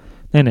där.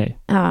 Nej.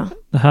 Ja.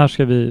 Det här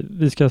ska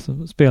vi ska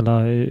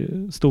spela i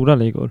stora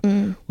ligor.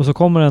 Och så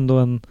kommer ändå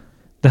en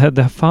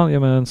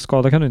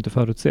skada kan du inte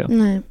förutse.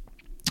 Nej.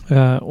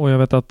 Och jag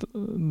vet att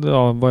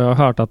vad jag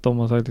har hört att de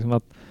har sagt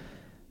liksom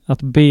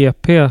att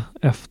BP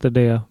efter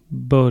det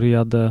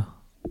började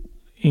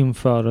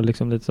införa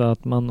liksom lite så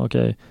att man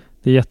det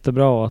är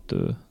jättebra att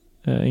du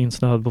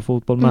insnöad på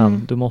fotboll,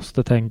 men du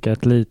måste tänka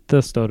ett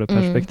lite större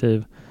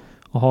perspektiv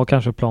och ha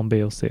kanske plan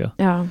B och C.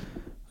 Ja.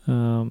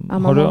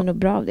 Man var nog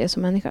bra av det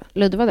som människa.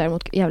 Ludde var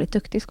däremot jävligt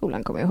duktig i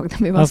skolan, kommer jag ihåg,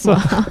 när vi var små.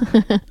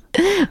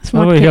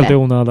 Det var ju helt i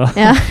onödan.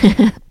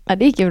 Ja,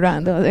 det gick ju bra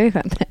ändå, det är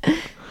skönt.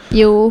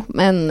 Jo,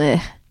 men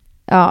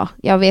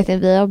jag vet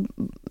inte,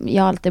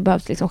 jag har alltid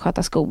behövt liksom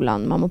sköta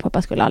skolan. Mamma och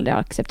pappa skulle aldrig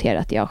ha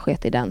accepterat att jag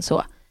sket i den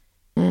så.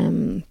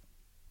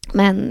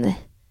 Men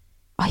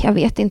jag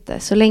vet inte.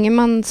 Så länge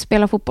man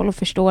spelar fotboll och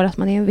förstår att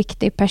man är en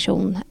viktig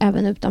person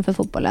även utanför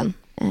fotbollen.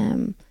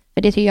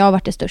 För det tycker jag har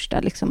varit det största.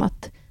 Liksom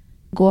att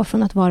gå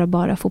från att vara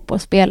bara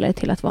fotbollsspelare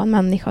till att vara en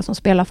människa som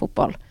spelar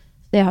fotboll.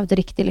 Det har haft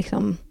riktigt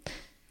liksom,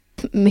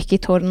 mycket i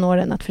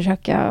tonåren att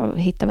försöka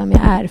hitta vem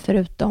jag är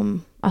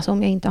förutom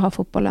om jag inte har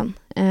fotbollen.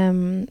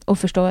 Och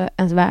förstå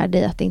ens värde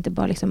i att det inte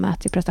bara liksom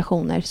mäts i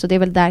prestationer. Så det är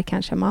väl där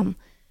kanske man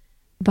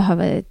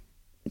behöver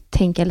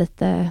tänka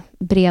lite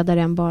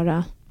bredare än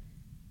bara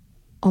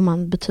om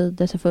man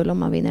betyder så full, om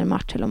man vinner en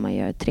match eller om man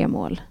gör 3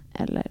 mål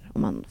eller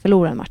om man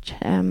förlorar en match.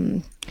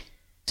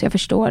 Så jag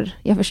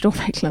förstår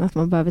verkligen att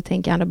man behöver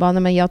tänka andra banor,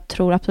 men jag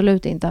tror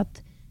absolut inte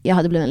att jag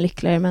hade blivit en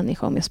lyckligare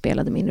människa om jag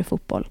spelade mindre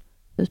fotboll,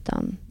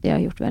 utan det har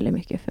gjort väldigt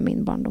mycket för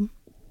min barndom.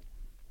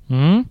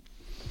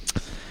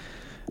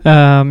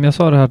 Jag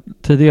sa det här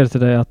tidigare till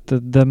dig att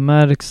det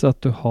märks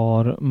att du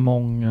har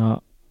många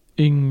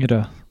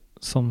yngre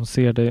som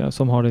ser dig,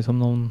 som har dig som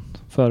någon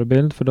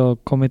förebild, för det har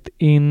kommit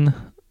in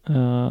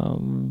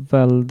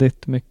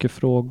väldigt mycket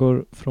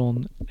frågor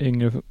från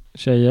yngre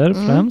tjejer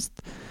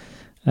främst.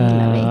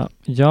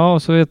 Ja,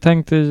 så jag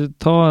tänkte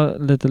ta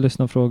lite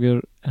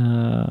lyssnarfrågor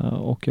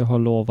och jag har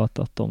lovat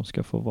att de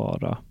ska få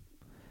vara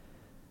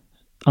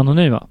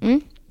anonyma.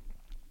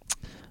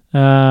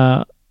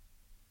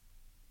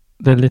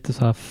 Det är lite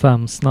så här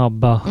 5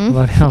 snabba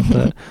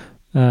varianter.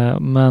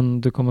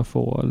 Men du kommer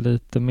få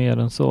lite mer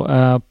än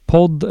så.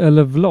 Podd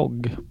eller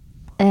vlogg?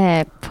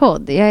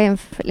 Podd. Jag är en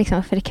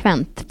liksom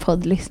frekvent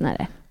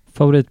poddlyssnare.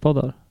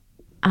 Favoritpoddar?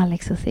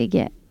 Alex och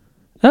Sigge.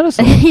 Är det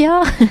så?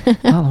 Ja.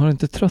 Han har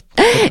inte trött på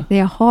det. Nej,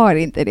 jag har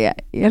inte det.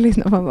 Jag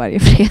lyssnar på varje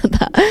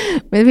fredag.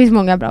 Men det finns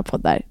många bra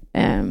poddar.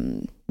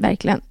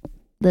 Verkligen.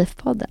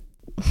 DIF-podden.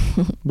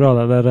 Bra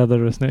där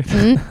räddade du snyggt.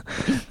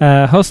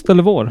 Höst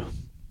eller vår?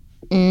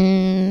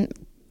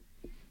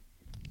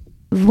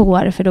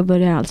 Vår, för då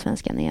börjar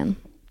allsvenskan igen.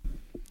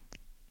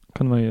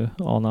 Kan man ju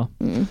ana.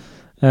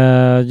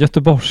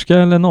 Göteborgska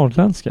eller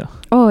norrländska?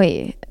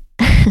 Oj.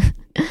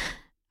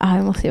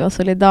 Jag måste ju vara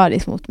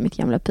solidarisk mot mitt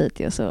gamla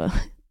Piteå, så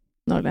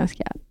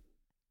norrländska.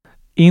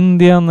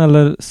 Indien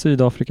eller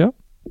Sydafrika?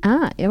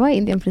 Jag var i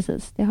Indien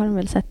precis. Det har de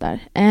väl sett där.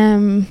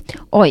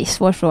 Oj,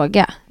 svår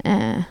fråga.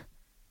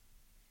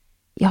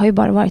 Jag har ju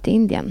bara varit i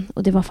Indien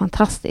och det var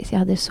fantastiskt. Jag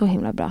hade det så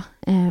himla bra.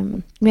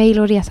 Men jag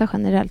gillar att resa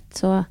generellt,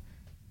 så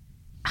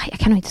jag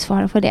kan nog inte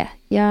svara på det.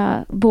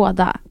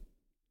 Båda.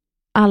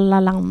 Alla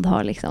land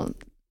har liksom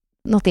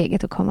något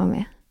eget att komma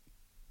med.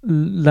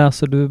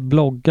 Läser du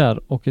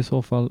bloggar, och i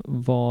så fall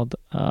vad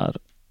är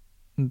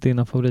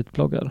dina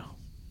favoritbloggar?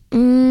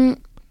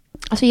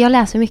 Alltså jag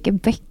läser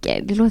mycket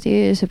böcker. Det låter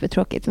ju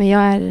supertråkigt, men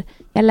jag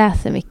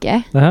läser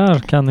mycket. Det här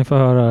kan ni få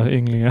höra,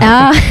 ynglingar.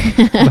 Ja.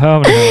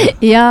 Behöver ni höra?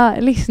 Ja,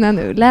 lyssna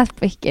nu. Läs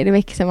böcker, det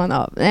växer man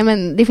av. Nej,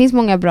 men det finns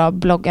många bra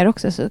bloggar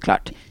också,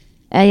 såklart.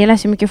 Jag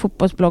läser mycket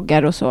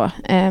fotbollsbloggar och så.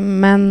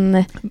 Men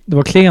det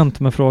var klent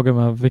med frågor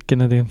med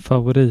vilken är din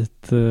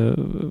favorit?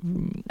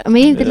 Men är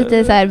inte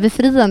lite så här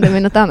befriande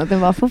med något annat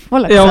än bara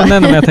fotboll också? Ja,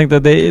 men jag tänkte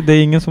det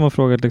är ingen som har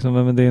frågat liksom,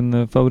 vem är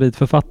din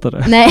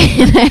favoritförfattare?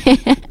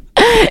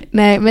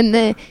 Nej,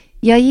 men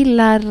jag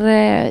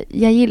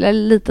gillar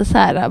lite så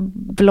här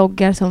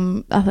bloggar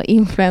som, alltså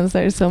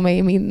influencers som är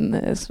i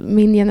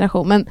min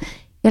generation. Men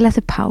jag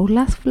läser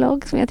Paulas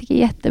blogg som jag tycker är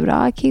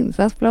jättebra.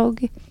 Kinsas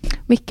blogg.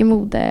 Mycket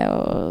mode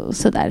och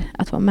sådär.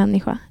 Att vara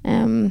människa.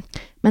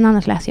 Men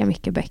annars läser jag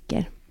mycket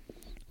böcker.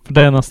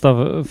 Det är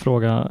nästa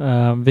fråga.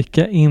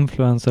 Vilka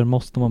influencer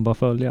måste man bara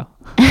följa?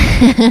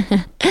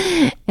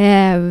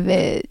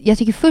 Jag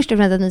tycker först och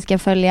främst att ni ska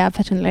följa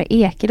Petronella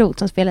Ekeroth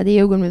som spelade i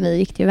Djurgården med mig och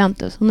gick till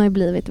Juventus. Hon har ju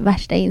blivit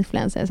värsta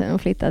influencer sedan hon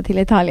flyttade till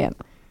Italien.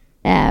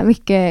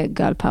 Mycket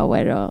girl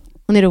power och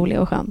hon är rolig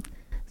och skön.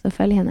 Så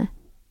följ henne.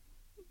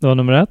 Det var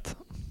nummer 1.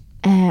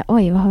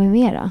 Oj, vad har vi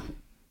mer då?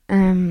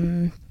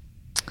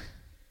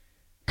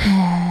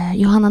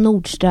 Johanna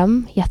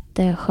Nordström,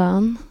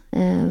 jätteskön.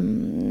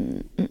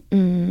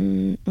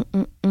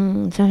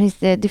 Sen finns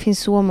det finns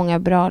så många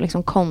bra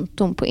liksom,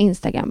 konton på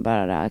Instagram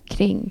bara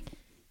kring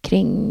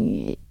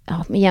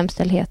med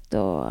jämställdhet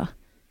och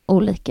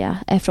olika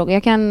frågor.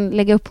 Jag kan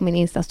lägga upp på min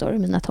Insta-story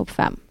mina topp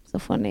 5, så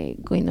får ni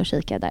gå in och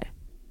kika där.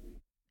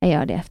 Jag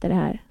gör det efter det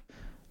här.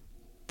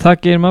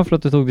 Tack Irma för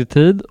att du tog dig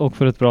tid och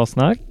för ett bra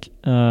snack.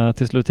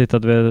 Till slut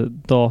hittade vi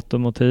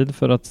datum och tid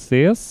för att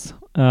ses.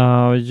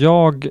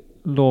 Jag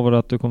lovar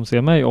att du kommer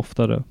se mig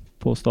oftare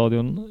på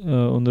stadion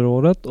under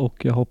året,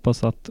 och jag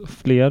hoppas att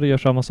fler gör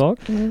samma sak.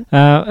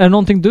 Är det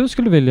någonting du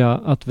skulle vilja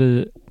att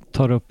vi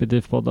tar upp i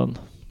DIF-podden?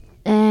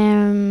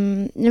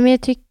 Men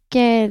jag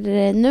tycker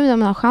nu när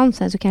man har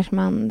chansen så kanske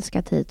man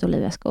ska ta hit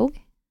Olivia Skog.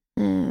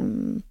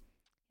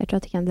 Jag tror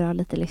att det kan dra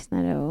lite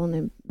lyssnare, och hon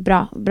är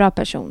bra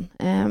person.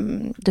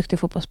 Duktig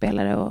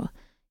fotbollsspelare och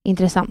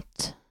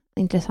intressant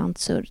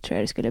surr tror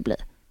jag det skulle bli.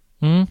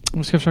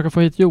 Vi ska försöka få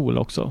hit Joel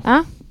också.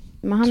 Ja,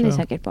 men han är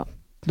säkert på.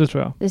 Det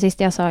tror jag. Det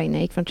sista jag sa innan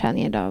jag gick från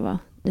träningen idag var: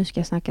 nu ska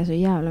jag snacka så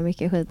jävla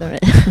mycket skit om dig.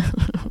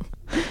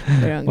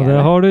 Och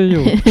det har du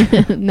gjort.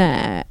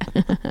 Nej.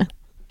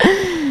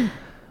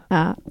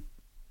 Ja.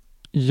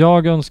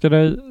 Jag önskar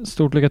dig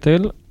stort lycka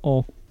till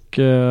och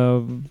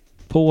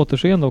på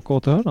återseende och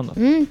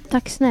återhörande.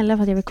 Tack snälla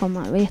för att jag vill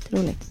komma. Det var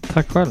jätteroligt.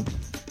 Tack själv.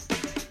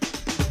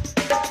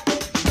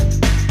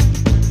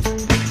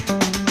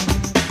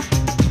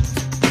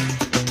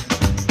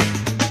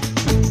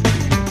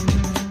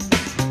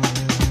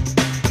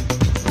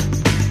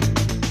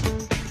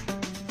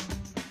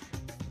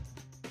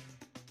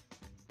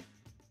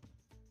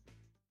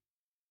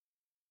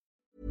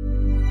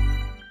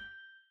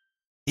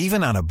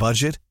 Even on a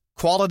budget,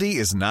 quality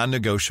is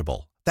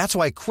non-negotiable. That's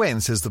why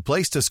Quince is the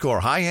place to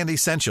score high-end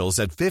essentials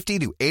at 50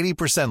 to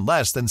 80%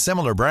 less than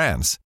similar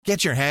brands.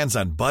 Get your hands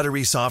on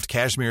buttery soft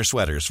cashmere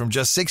sweaters from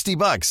just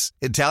 $60,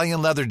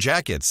 Italian leather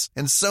jackets,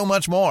 and so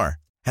much more.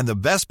 And the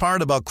best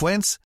part about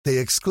Quince, they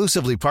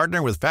exclusively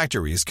partner with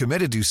factories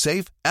committed to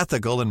safe,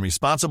 ethical, and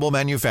responsible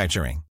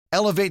manufacturing.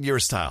 Elevate your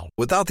style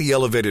without the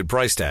elevated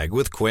price tag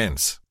with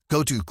Quince.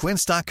 Go to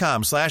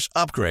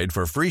quince.com/upgrade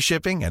for free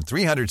shipping and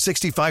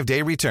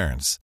 365-day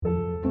returns.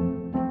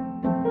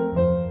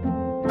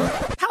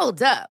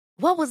 Hold up.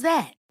 What was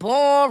that?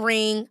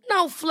 Boring.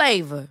 No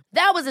flavor.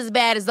 That was as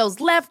bad as those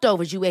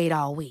leftovers you ate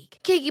all week.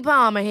 Keke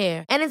Palmer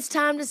here, and it's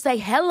time to say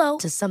hello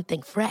to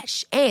something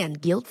fresh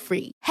and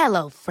guilt-free.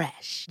 Hello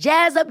Fresh.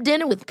 Jazz up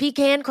dinner with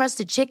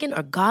pecan-crusted chicken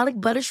or garlic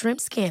butter shrimp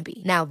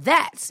scampi. Now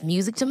that's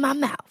music to my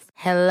mouth.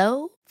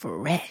 Hello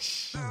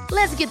Fresh.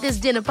 Let's get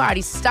this dinner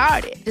party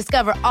started.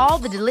 Discover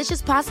all the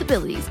delicious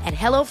possibilities at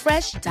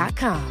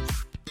HelloFresh.com.